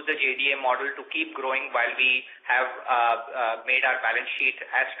to use the JDA model to keep growing while we have made our balance sheet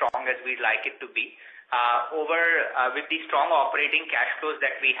as strong as we'd like it to be. With the strong operating cash flows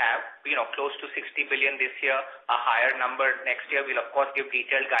that we have, close to 60 billion this year, a higher number next year. We'll of course give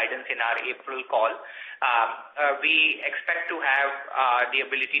detailed guidance in our April call. We expect to have the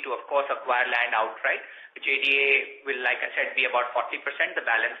ability to, of course, acquire land outright. The JDA will, like I said, be about 40%, the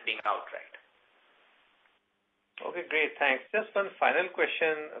balance being outright. Okay, great. Thanks. Just one final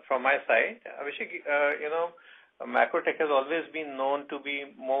question from my side. Abhishek, Macrotech has always been known to be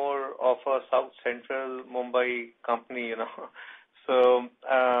more of a South Central Mumbai company, So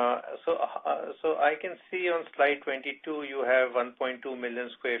I can see on slide 22 you have 1.2 million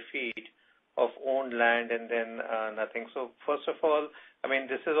square feet of owned land and then nothing. So first of all,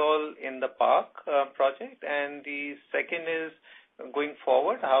 this is all in the park project, and the second is, going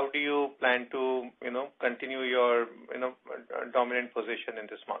forward, how do you plan to, continue your, dominant position in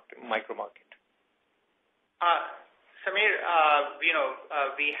this micro market? Samir,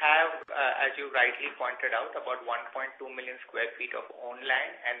 we have, as you rightly pointed out, about 1.2 million square feet of owned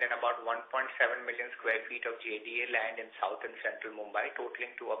land and then about 1.7 million square feet of JDA land in South and Central Mumbai,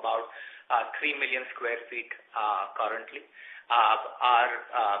 totaling to about 3 million square feet currently.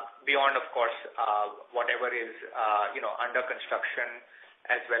 Beyond, of course, whatever is, under construction,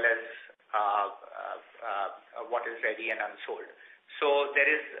 as well as what is ready and unsold. So there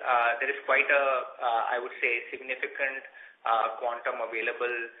is quite a, I would say, significant quantum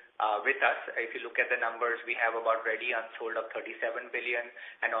available with us. If you look at the numbers, we have about ready unsold of 37 billion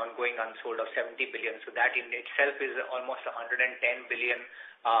and ongoing unsold of 70 billion. So that in itself is almost 110 billion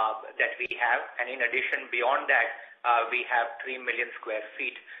that we have. And in addition, beyond that, we have 3 million square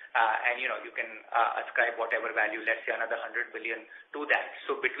feet. And, you can ascribe whatever value, let's say another 100 billion to that.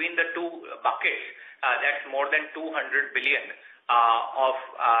 So between the two buckets, that's more than 200 billion of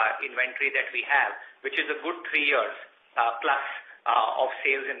inventory that we have, which is a good 3 years plus of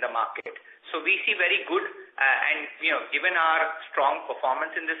sales in the market. So we see very good, and given our strong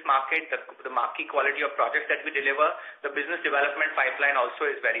performance in this market, the marquee quality of projects that we deliver, the business development pipeline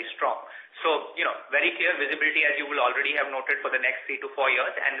also is very strong. So, very clear visibility, as you will already have noted, for the next 3 to 4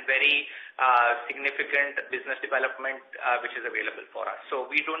 years, and very significant business development which is available for us.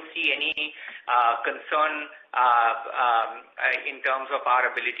 So we don't see any concern in terms of our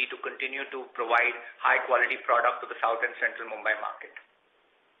ability to continue to provide high quality product to the South and Central Mumbai market.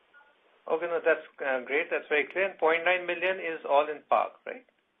 Okay, no, that's great. That's very clear. And 0.9 million is all in park, right?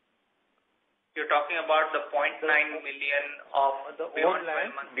 You're talking about the 0.9 million of the owned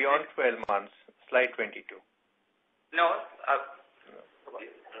land beyond 12 months, slide 22. No,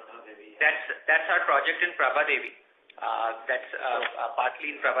 that's our project in Prabhadevi. That's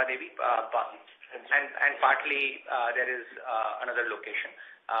partly in Prabhadevi, and partly there is another location.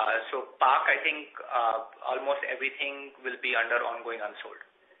 So park, I think almost everything will be under ongoing unsold.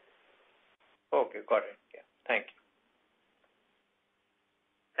 Okay, got it. Yeah, thank you.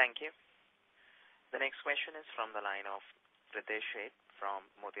 Thank you. The next question is from the line of Pritesh Sheth from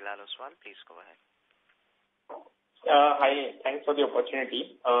Motilal Oswal. Please go ahead. Hi, thanks for the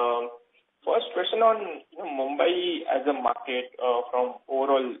opportunity. First question on Mumbai as a market from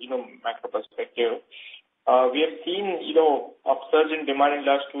overall macro perspective. We have seen upsurge in demand in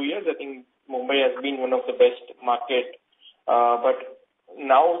the last 2 years. I think Mumbai has been one of the best market, but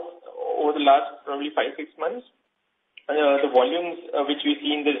now over the last probably 5-6 months, the volumes which we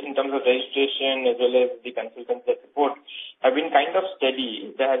see in terms of registration as well as the consultants that report have been kind of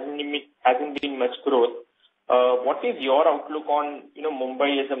steady. There hasn't been much growth. What is your outlook on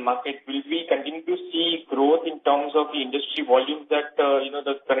Mumbai as a market? Will we continue to see growth in terms of the industry volumes that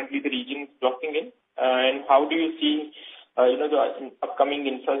currently the region is clocking in? And how do you see the upcoming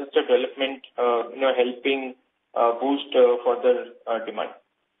infrastructure development helping boost further demand?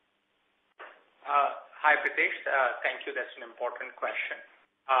 Hi, Pritesh. Thank you. That's an important question.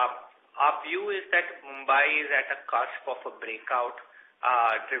 Our view is that Mumbai is at a cusp of a breakout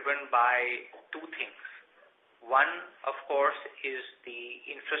driven by two things. One, of course, is the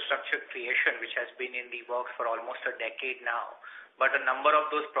infrastructure creation, which has been in the works for almost a decade now. But a number of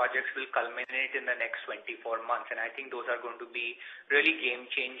those projects will culminate in the next 24 months, and I think those are going to be really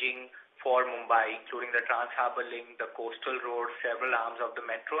game-changing for Mumbai, including the Trans-Harbour Link, the coastal road, several arms of the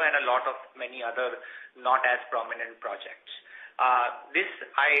metro, and a lot of many other not as prominent projects. This,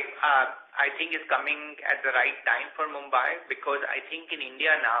 I think, is coming at the right time for Mumbai, because I think in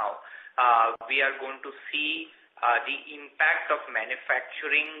India now, we are going to see the impact of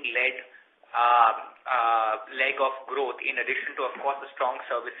manufacturing-led leg of growth, in addition to, of course, the strong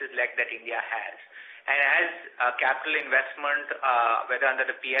services leg that India has. And as capital investment, whether under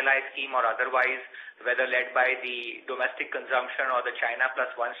the PLI scheme or otherwise, whether led by the domestic consumption or the China Plus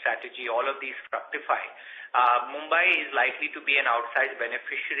One strategy, all of these fructify. Mumbai is likely to be an outsized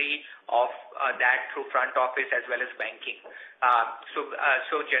beneficiary of that through front office as well as banking.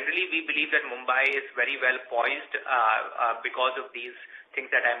 So generally, we believe that Mumbai is very well poised because of these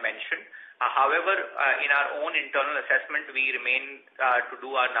things that I mentioned. However, in our own internal assessment, we remain to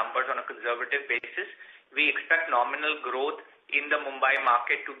do our numbers on a conservative basis. We expect nominal growth in the Mumbai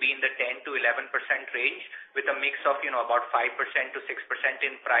market to be in the 10 to 11% range, with a mix of about 5% to 6%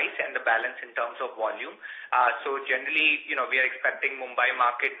 in price and the balance in terms of volume. So generally, we are expecting Mumbai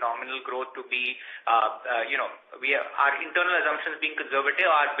market nominal growth to be, our internal assumptions being conservative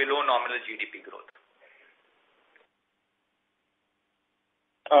are below nominal GDP growth.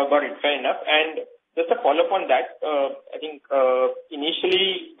 Got it. Fair enough. And just a follow-up on that, I think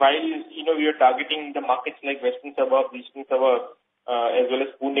initially, while we were targeting the markets like Western Suburbs, Eastern Suburbs, as well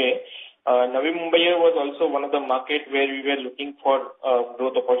as Pune, Navi Mumbai was also one of the markets where we were looking for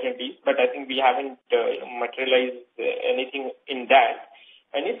growth opportunities, but I think we haven't materialized anything in that.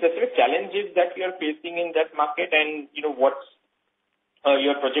 Any specific challenges that we are facing in that market, and what's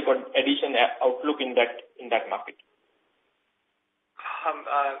your project addition outlook in that market?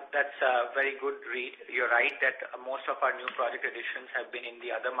 That's a very good read. You're right that most of our new project additions have been in the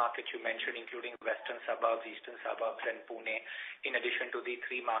other markets you mentioned, including Western Suburbs, Eastern Suburbs, and Pune, in addition to the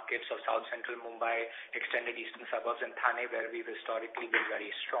three markets of South Central Mumbai, extended Eastern Suburbs, and Thane, where we've historically been very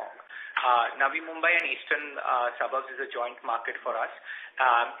strong. Navi Mumbai and Eastern Suburbs is a joint market for us,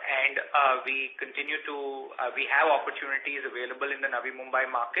 and we continue to, we have opportunities available in the Navi Mumbai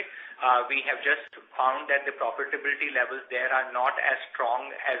market. We have just found that the profitability levels there are not as strong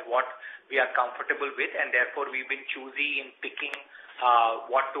as what we are comfortable with, and therefore we've been choosy in picking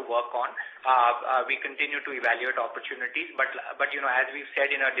what to work on. We continue to evaluate opportunities, but as we've said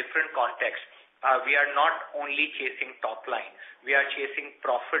in a different context, we are not only chasing top line, we are chasing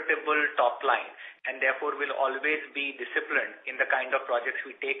profitable top line, and therefore will always be disciplined in the kind of projects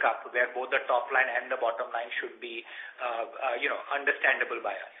we take up, where both the top line and the bottom line should be understandable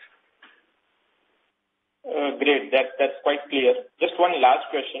by us. Great. That's quite clear. Just one last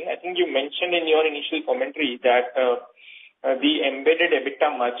question. I think you mentioned in your initial commentary that the embedded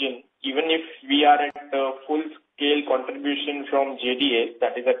EBITDA margin, even if we are at full-scale contribution from JDA,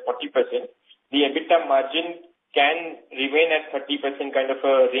 that is at 40%, the EBITDA margin can remain at 30% kind of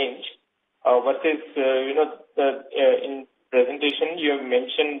a range, versus, in presentation you have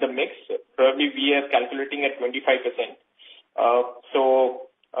mentioned the mix. Probably we are calculating at 25%.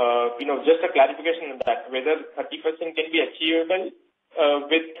 Just a clarification on that, whether 30% can be achievable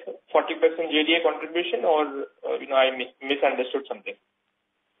with 40% JDA contribution, or I misunderstood something.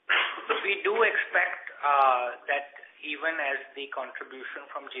 We do expect that even as the contribution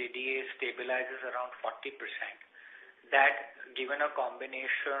from JDA stabilizes around 40%, that given a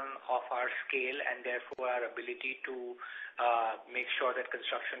combination of our scale and therefore our ability to make sure that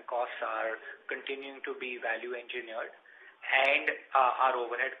construction costs are continuing to be value engineered, and our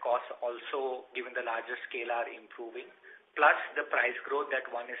overhead costs also, given the larger scale, are improving, plus the price growth that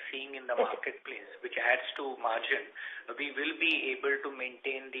one is seeing in the marketplace, which adds to margin, we will be able to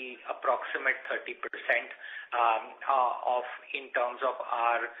maintain the approximate 30% in terms of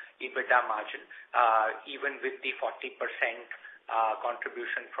our EBITDA margin, even with the 40%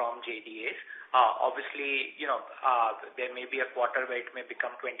 contribution from JDAs. Obviously, there may be a quarter where it may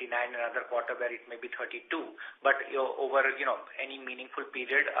become 29, another quarter where it may be 32, but over any meaningful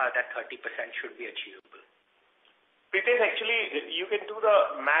period, that 30% should be achievable. Pritesh, actually, you can do the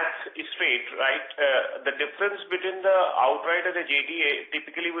math straight, right? The difference between the outright and the JDA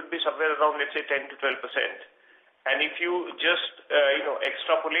typically would be somewhere around, let's say, 10 to 12%. And if you just,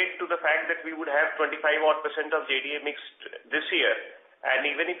 extrapolate to the fact that we would have 25% of JDA mixed this year, and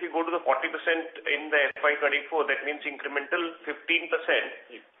even if you go to the 40% in the FY24, that means incremental 15%.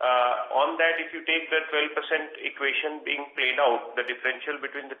 On that, if you take the 12% equation being played out, the differential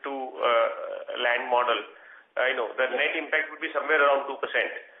between the two land model, the net impact would be somewhere around 2%.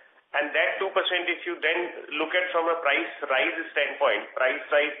 And that 2%, if you then look at from a price rise standpoint, price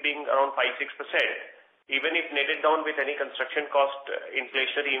rise being around 5-6%, even if netted down with any construction cost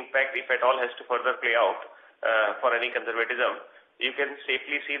inflationary impact, if at all has to further play out for any conservatism, you can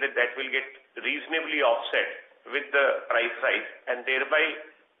safely see that that will get reasonably offset with the price rise, and thereby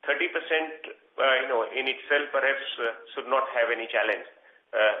 30% in itself perhaps should not have any challenge,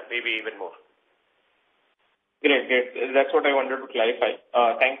 maybe even more. Great. That's what I wanted to clarify.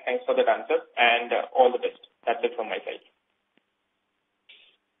 Thanks for that answer, and all the best. That's it from my side.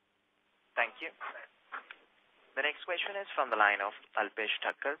 Thank you. The next question is from the line of Alpesh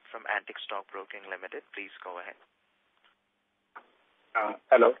Thakkar from Antique Stock Broking Limited. Please go ahead.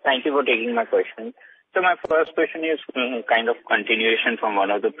 Hello. Thank you for taking my question. So my first question is kind of continuation from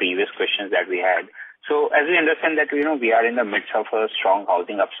one of the previous questions that we had. So as we understand that, we are in the midst of a strong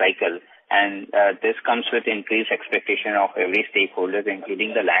housing upcycle, and this comes with increased expectation of every stakeholder,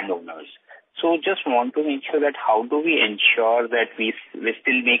 including the landowners. So just want to make sure that how do we ensure that we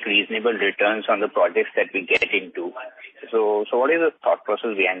still make reasonable returns on the projects that we get into? So what is the thought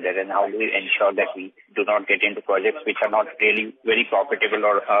process behind that, and how do we ensure that we do not get into projects which are not really very profitable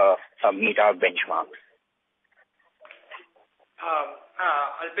or meet our benchmarks?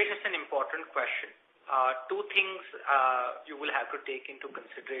 Alpesh, it's an important question. Two things you will have to take into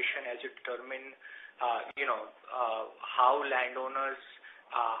consideration as you determine, how landowners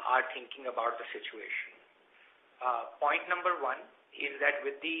are thinking about the situation. Point number one is that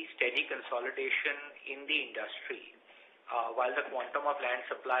with the steady consolidation in the industry, while the quantum of land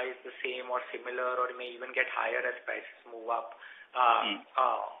supply is the same or similar or may even get higher as prices move up,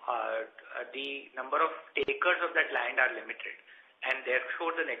 the number of takers of that land are limited. And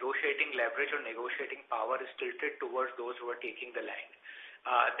therefore, the negotiating leverage or negotiating power is tilted towards those who are taking the land.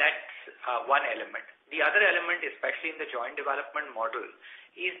 That's one element. The other element, especially in the joint development model,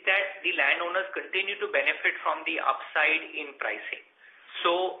 is that the landowners continue to benefit from the upside in pricing.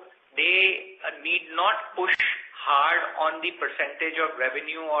 So they need not push hard on the percentage of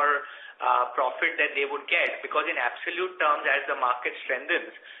revenue or profit that they would get, because in absolute terms, as the market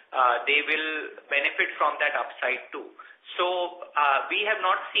strengthens, they will benefit from that upside too. So we have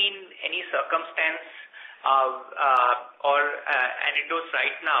not seen any circumstance or anecdotes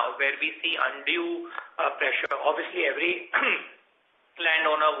right now where we see undue pressure. Obviously, every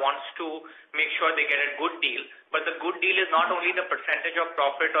landowner wants to make sure they get a good deal, but the good deal is not only the percentage of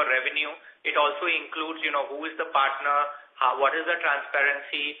profit or revenue, it also includes, who is the partner, what is the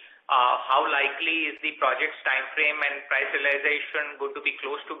transparency, how likely is the project's time frame and price realization going to be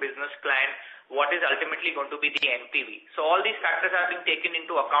close to business plan, what is ultimately going to be the NPV. So all these factors are being taken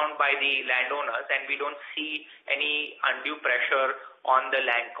into account by the landowners, and we don't see any undue pressure on the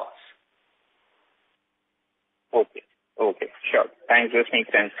land costs. Okay, sure. Thanks, this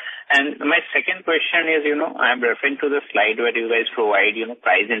makes sense. And my second question is, I'm referring to the slide where you guys provide,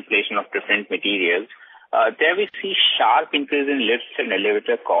 price inflation of different materials. There we see sharp increase in lifts and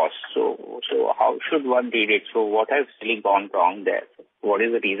elevator costs. So how should one read it? So what has really gone wrong there? What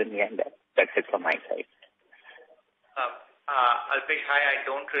is the reason behind that? That's it from my side. Alpesh, hi, I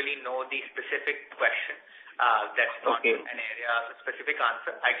don't really know the specific question. That's not an area specific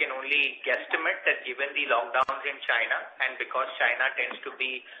answer. I can only guesstimate that given the lockdowns in China, and because China tends to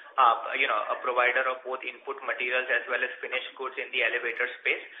be a provider of both input materials as well as finished goods in the elevator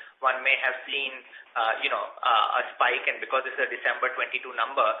space, one may have seen a spike, and because it's a December 22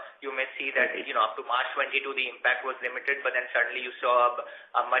 number, you may see that up to March 22 the impact was limited, but then suddenly you saw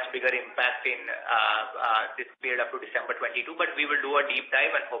a much bigger impact in this period up to December 22. But we will do a deep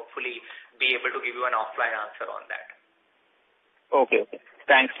dive and hopefully be able to give you an offline answer on that. Okay.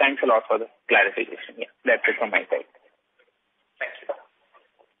 Thanks a lot for the clarification. Yeah, that's it from my side. Thank you.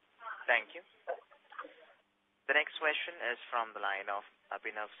 Thank you. The next question is from the line of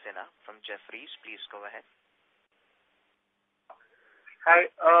Abhinav Sinha from Jefferies. Please go ahead.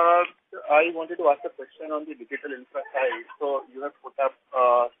 Hi. I wanted to ask a question on the digital infra side. So you have put up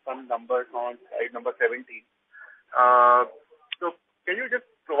some numbers on slide number 17. So can you just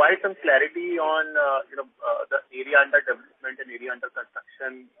provide some clarity on the area under development and area under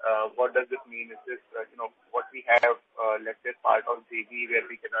construction? What does this mean? Is this what we have, let's say, part of JV where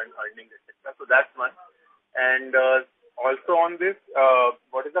we can earn earnings, etc. So that's one. And also on this,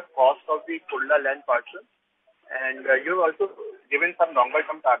 what is the cost of the Kurla land parcel? And you've also given some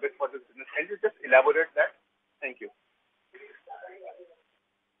longer-term targets for this business. Can you just elaborate that? Thank you.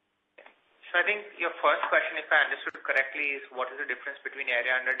 So I think your first question, if I understood correctly, is what is the difference between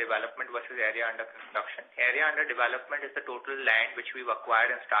area under development versus area under construction? Area under development is the total land which we've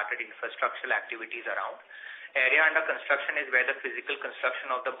acquired and started infrastructural activities around. Area under construction is where the physical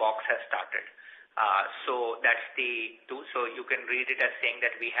construction of the box has started. So that's the two. So you can read it as saying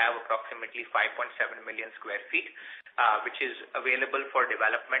that we have approximately 5.7 million square feet, which is available for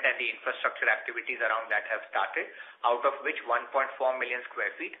development, and the infrastructure activities around that have started, out of which 1.4 million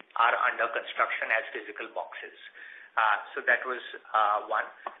square feet are under construction as physical boxes. So that was one.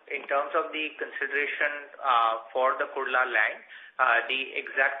 In terms of the consideration for the Kurla land, the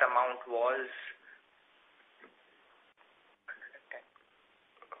exact amount was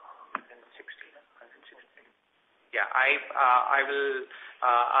 160. Yeah, I will.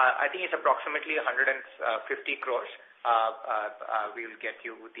 I think it's approximately 150 crores. We will get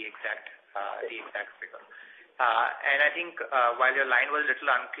you the exact figure. And I think while your line was a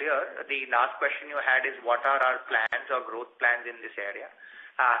little unclear, the last question you had is what are our plans or growth plans in this area?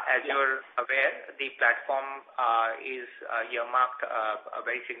 As you're aware, the platform is earmarked a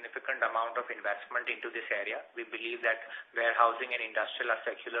very significant amount of investment into this area. We believe that warehousing and industrial are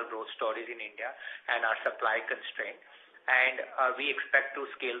secular growth stories in India and are supply constrained. And we expect to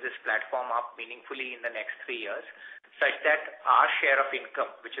scale this platform up meaningfully in the next 3 years, such that our share of income,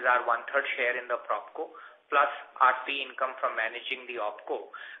 which is our 1/3 share in the PropCo, plus our fee income from managing the OpCo,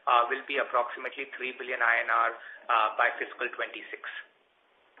 will be approximately 3 billion INR by fiscal 26.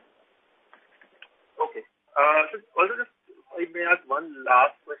 Okay. So also just, I may ask one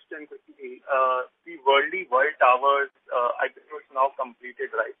last question quickly. The World Towers, I think it's now completed,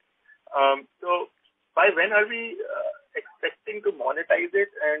 right? So by when are we expecting to monetize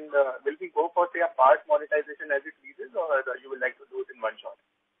it, and will we go for, say, a part monetization as it leases, or you would like to do it in one shot?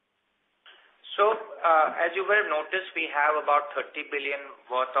 So, as you will have noticed, we have about 30 billion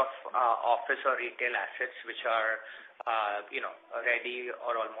worth of office or retail assets which are, ready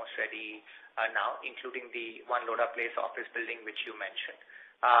or almost ready now, including the One Lodha Place office building which you mentioned.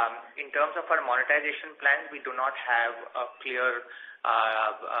 In terms of our monetization plans, we do not have a clear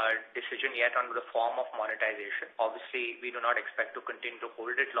decision yet on the form of monetization. Obviously, we do not expect to continue to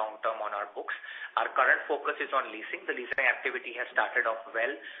hold it long term on our books. Our current focus is on leasing. The leasing activity has started off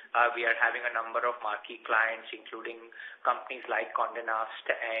well. We are having a number of marquee clients, including companies like Condé Nast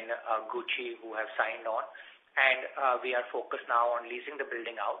and Gucci, who have signed on. And we are focused now on leasing the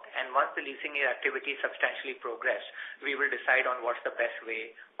building out. And once the leasing activity substantially progress, we will decide on what's the best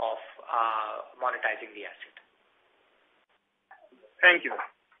way of monetizing the asset. Thank you.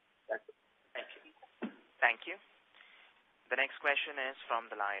 Thank you. Thank you. The next question is from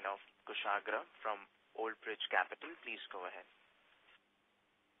the line of Kushagra from Old Bridge Capital. Please go ahead.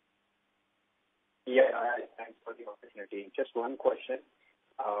 Yeah, thanks for the opportunity. Just one question.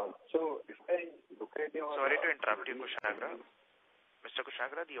 So if I look at your... Sorry to interrupt you, Kushagra. Mr.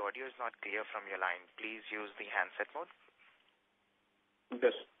 Kushagra, the audio is not clear from your line. Please use the handset mode.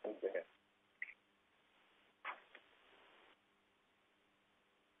 Yes. Okay.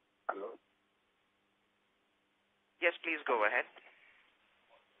 Hello? Yes, please go ahead.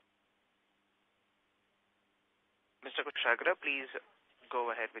 Mr. Kushagra, please go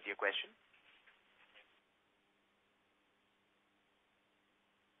ahead with your question.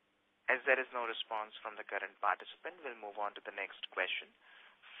 As there is no response from the current participant, we'll move on to the next question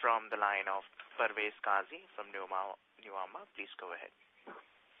from the line of Parvez Qazi from Nuvama. Please go ahead.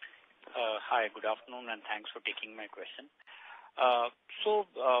 Hi, good afternoon, and thanks for taking my question.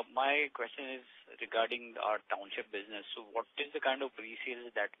 My question is regarding our township business. So what is the kind of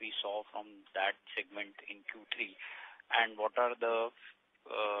resales that we saw from that segment in Q3, and what are the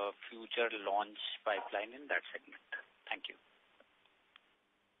future launch pipeline in that segment? Thank you.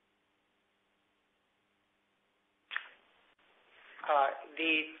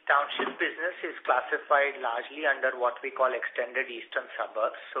 The township business is classified largely under what we call extended eastern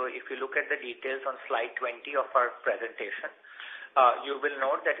suburbs. So if you look at the details on slide 20 of our presentation, you will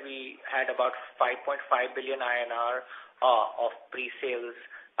note that we had about 5.5 billion INR of pre-sales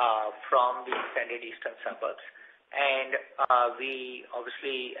from the extended eastern suburbs. And we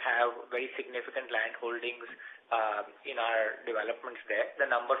obviously have very significant land holdings in our developments there.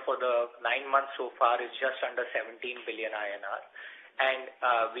 The number for the 9 months so far is just under 17 billion INR.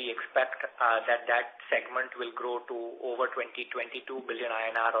 And we expect that segment will grow to over 22 billion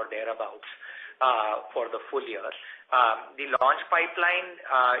INR or thereabouts for the full year. The launch pipeline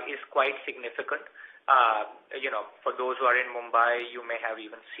is quite significant. For those who are in Mumbai, you may have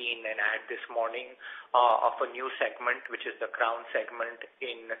even seen an ad this morning of a new segment, which is the Crown segment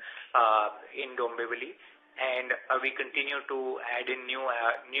in Dombivli. And we continue to add in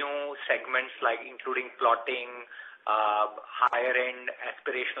new segments, like including plotting, higher-end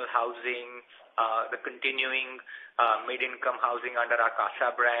aspirational housing, the continuing mid-income housing under our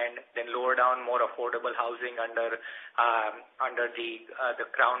CASA brand, then lower down more affordable housing under the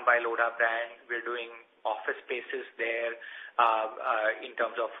Crown by Lodha brand. We're doing office spaces there in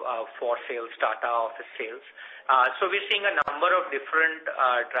terms of for sale, Tata office sales. So we're seeing a number of different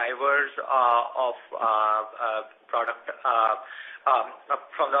drivers of product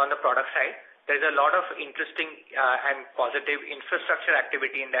on the product side. There's a lot of interesting and positive infrastructure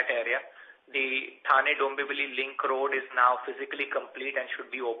activity in that area. The Thane-Dombivli link road is now physically complete and should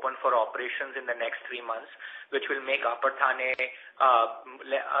be open for operations in the next 3 months, which will make Upper Thane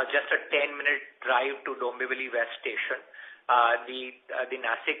just a 10-minute drive to Dombivli West Station. The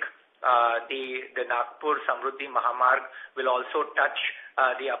Nasik, the Nagpur Samruddhi Mahamarg will also touch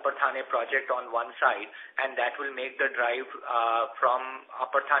the Upper Thane project on one side, and that will make the drive from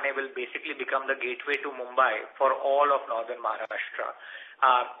Upper Thane will basically become the gateway to Mumbai for all of northern Maharashtra.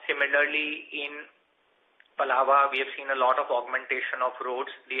 Similarly, in Palava, we have seen a lot of augmentation of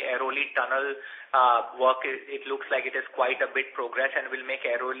roads. The Airoli tunnel work, it looks like it is quite a bit progress and will make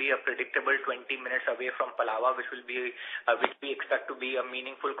Airoli a predictable 20 minutes away from Palava, which we expect to be a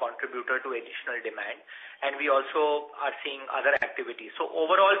meaningful contributor to additional demand. And we also are seeing other activities. So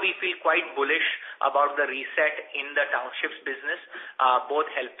overall, we feel quite bullish about the reset in the townships business, both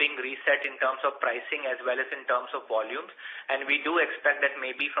helping reset in terms of pricing as well as in terms of volumes. And we do expect that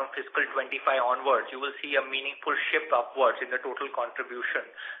maybe from fiscal 25 onwards, you will see a meaningful shift upwards in the total contribution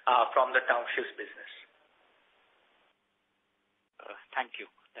from the townships business. Thank you.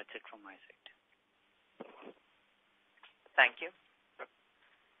 That's it from my side. Thank you.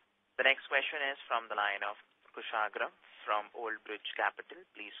 The next question is from the line of Kushagra from Old Bridge Capital.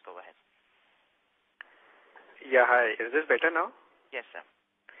 Please go ahead. Yeah, hi. Is this better now? Yes, sir.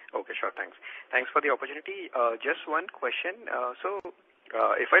 Okay, sure. Thanks. Thanks for the opportunity. Just one question.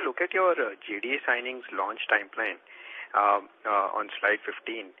 If I look at your JDA signings launch timeline on slide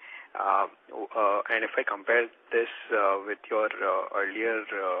 15, and if I compare this with your earlier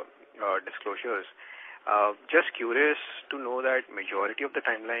disclosures, just curious to know that majority of the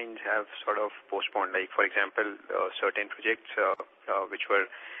timelines have sort of postponed. Like, for example, certain projects which were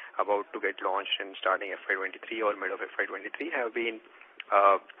about to get launched in starting FY23 or mid of FY23 have been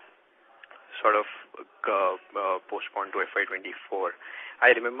sort of postponed to FY24.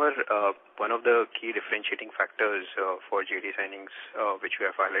 I remember one of the key differentiating factors for JD signings which we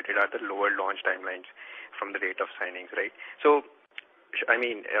have highlighted are the lower launch timelines from the date of signings, right? So, I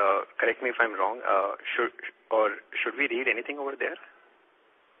mean, correct me if I'm wrong, should we read anything over there?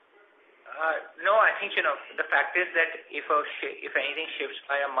 No, I think, the fact is that if anything shifts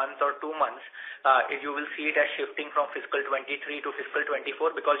by a month or 2 months, you will see it as shifting from fiscal 23 to fiscal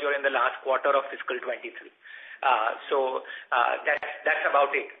 24 because you're in the last quarter of fiscal 23. So that's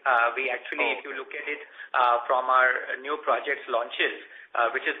about it. We actually, if you look at it from our new projects launches,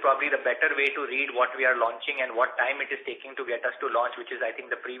 which is probably the better way to read what we are launching and what time it is taking to get us to launch, which is, I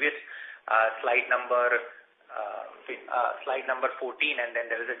think, the previous slide number 14, and then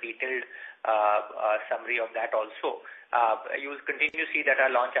there is a detailed summary of that also. You will continue to see that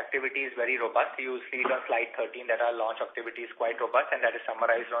our launch activity is very robust. You will see it on slide 13 that our launch activity is quite robust, and that is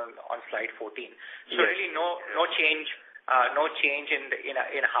summarized on slide 14. So really no change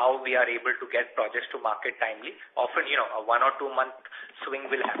in how we are able to get projects to market timely. Often, a 1 or 2 month swing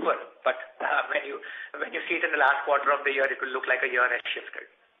will happen, but when you see it in the last quarter of the year, it will look like a year has shifted.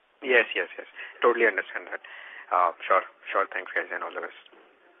 Yes. Totally understand that. Sure. Thanks, guys, and all the best.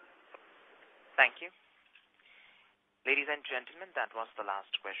 Thank you. Ladies and gentlemen, that was the last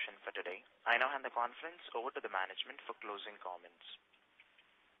question for today. I now hand the conference over to the management for closing comments.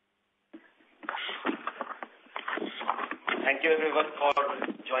 Thank you, everyone, for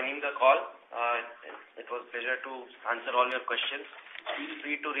joining the call. It was a pleasure to answer all your questions. Feel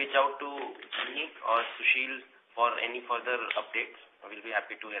free to reach out to me or Sushil for any further updates. I will be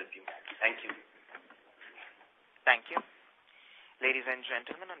happy to help you. Thank you. Thank you. Ladies and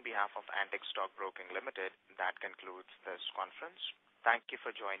gentlemen, on behalf of Antique Stock Broking Limited, that concludes this conference. Thank you for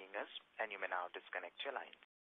joining us, and you may now disconnect your lines.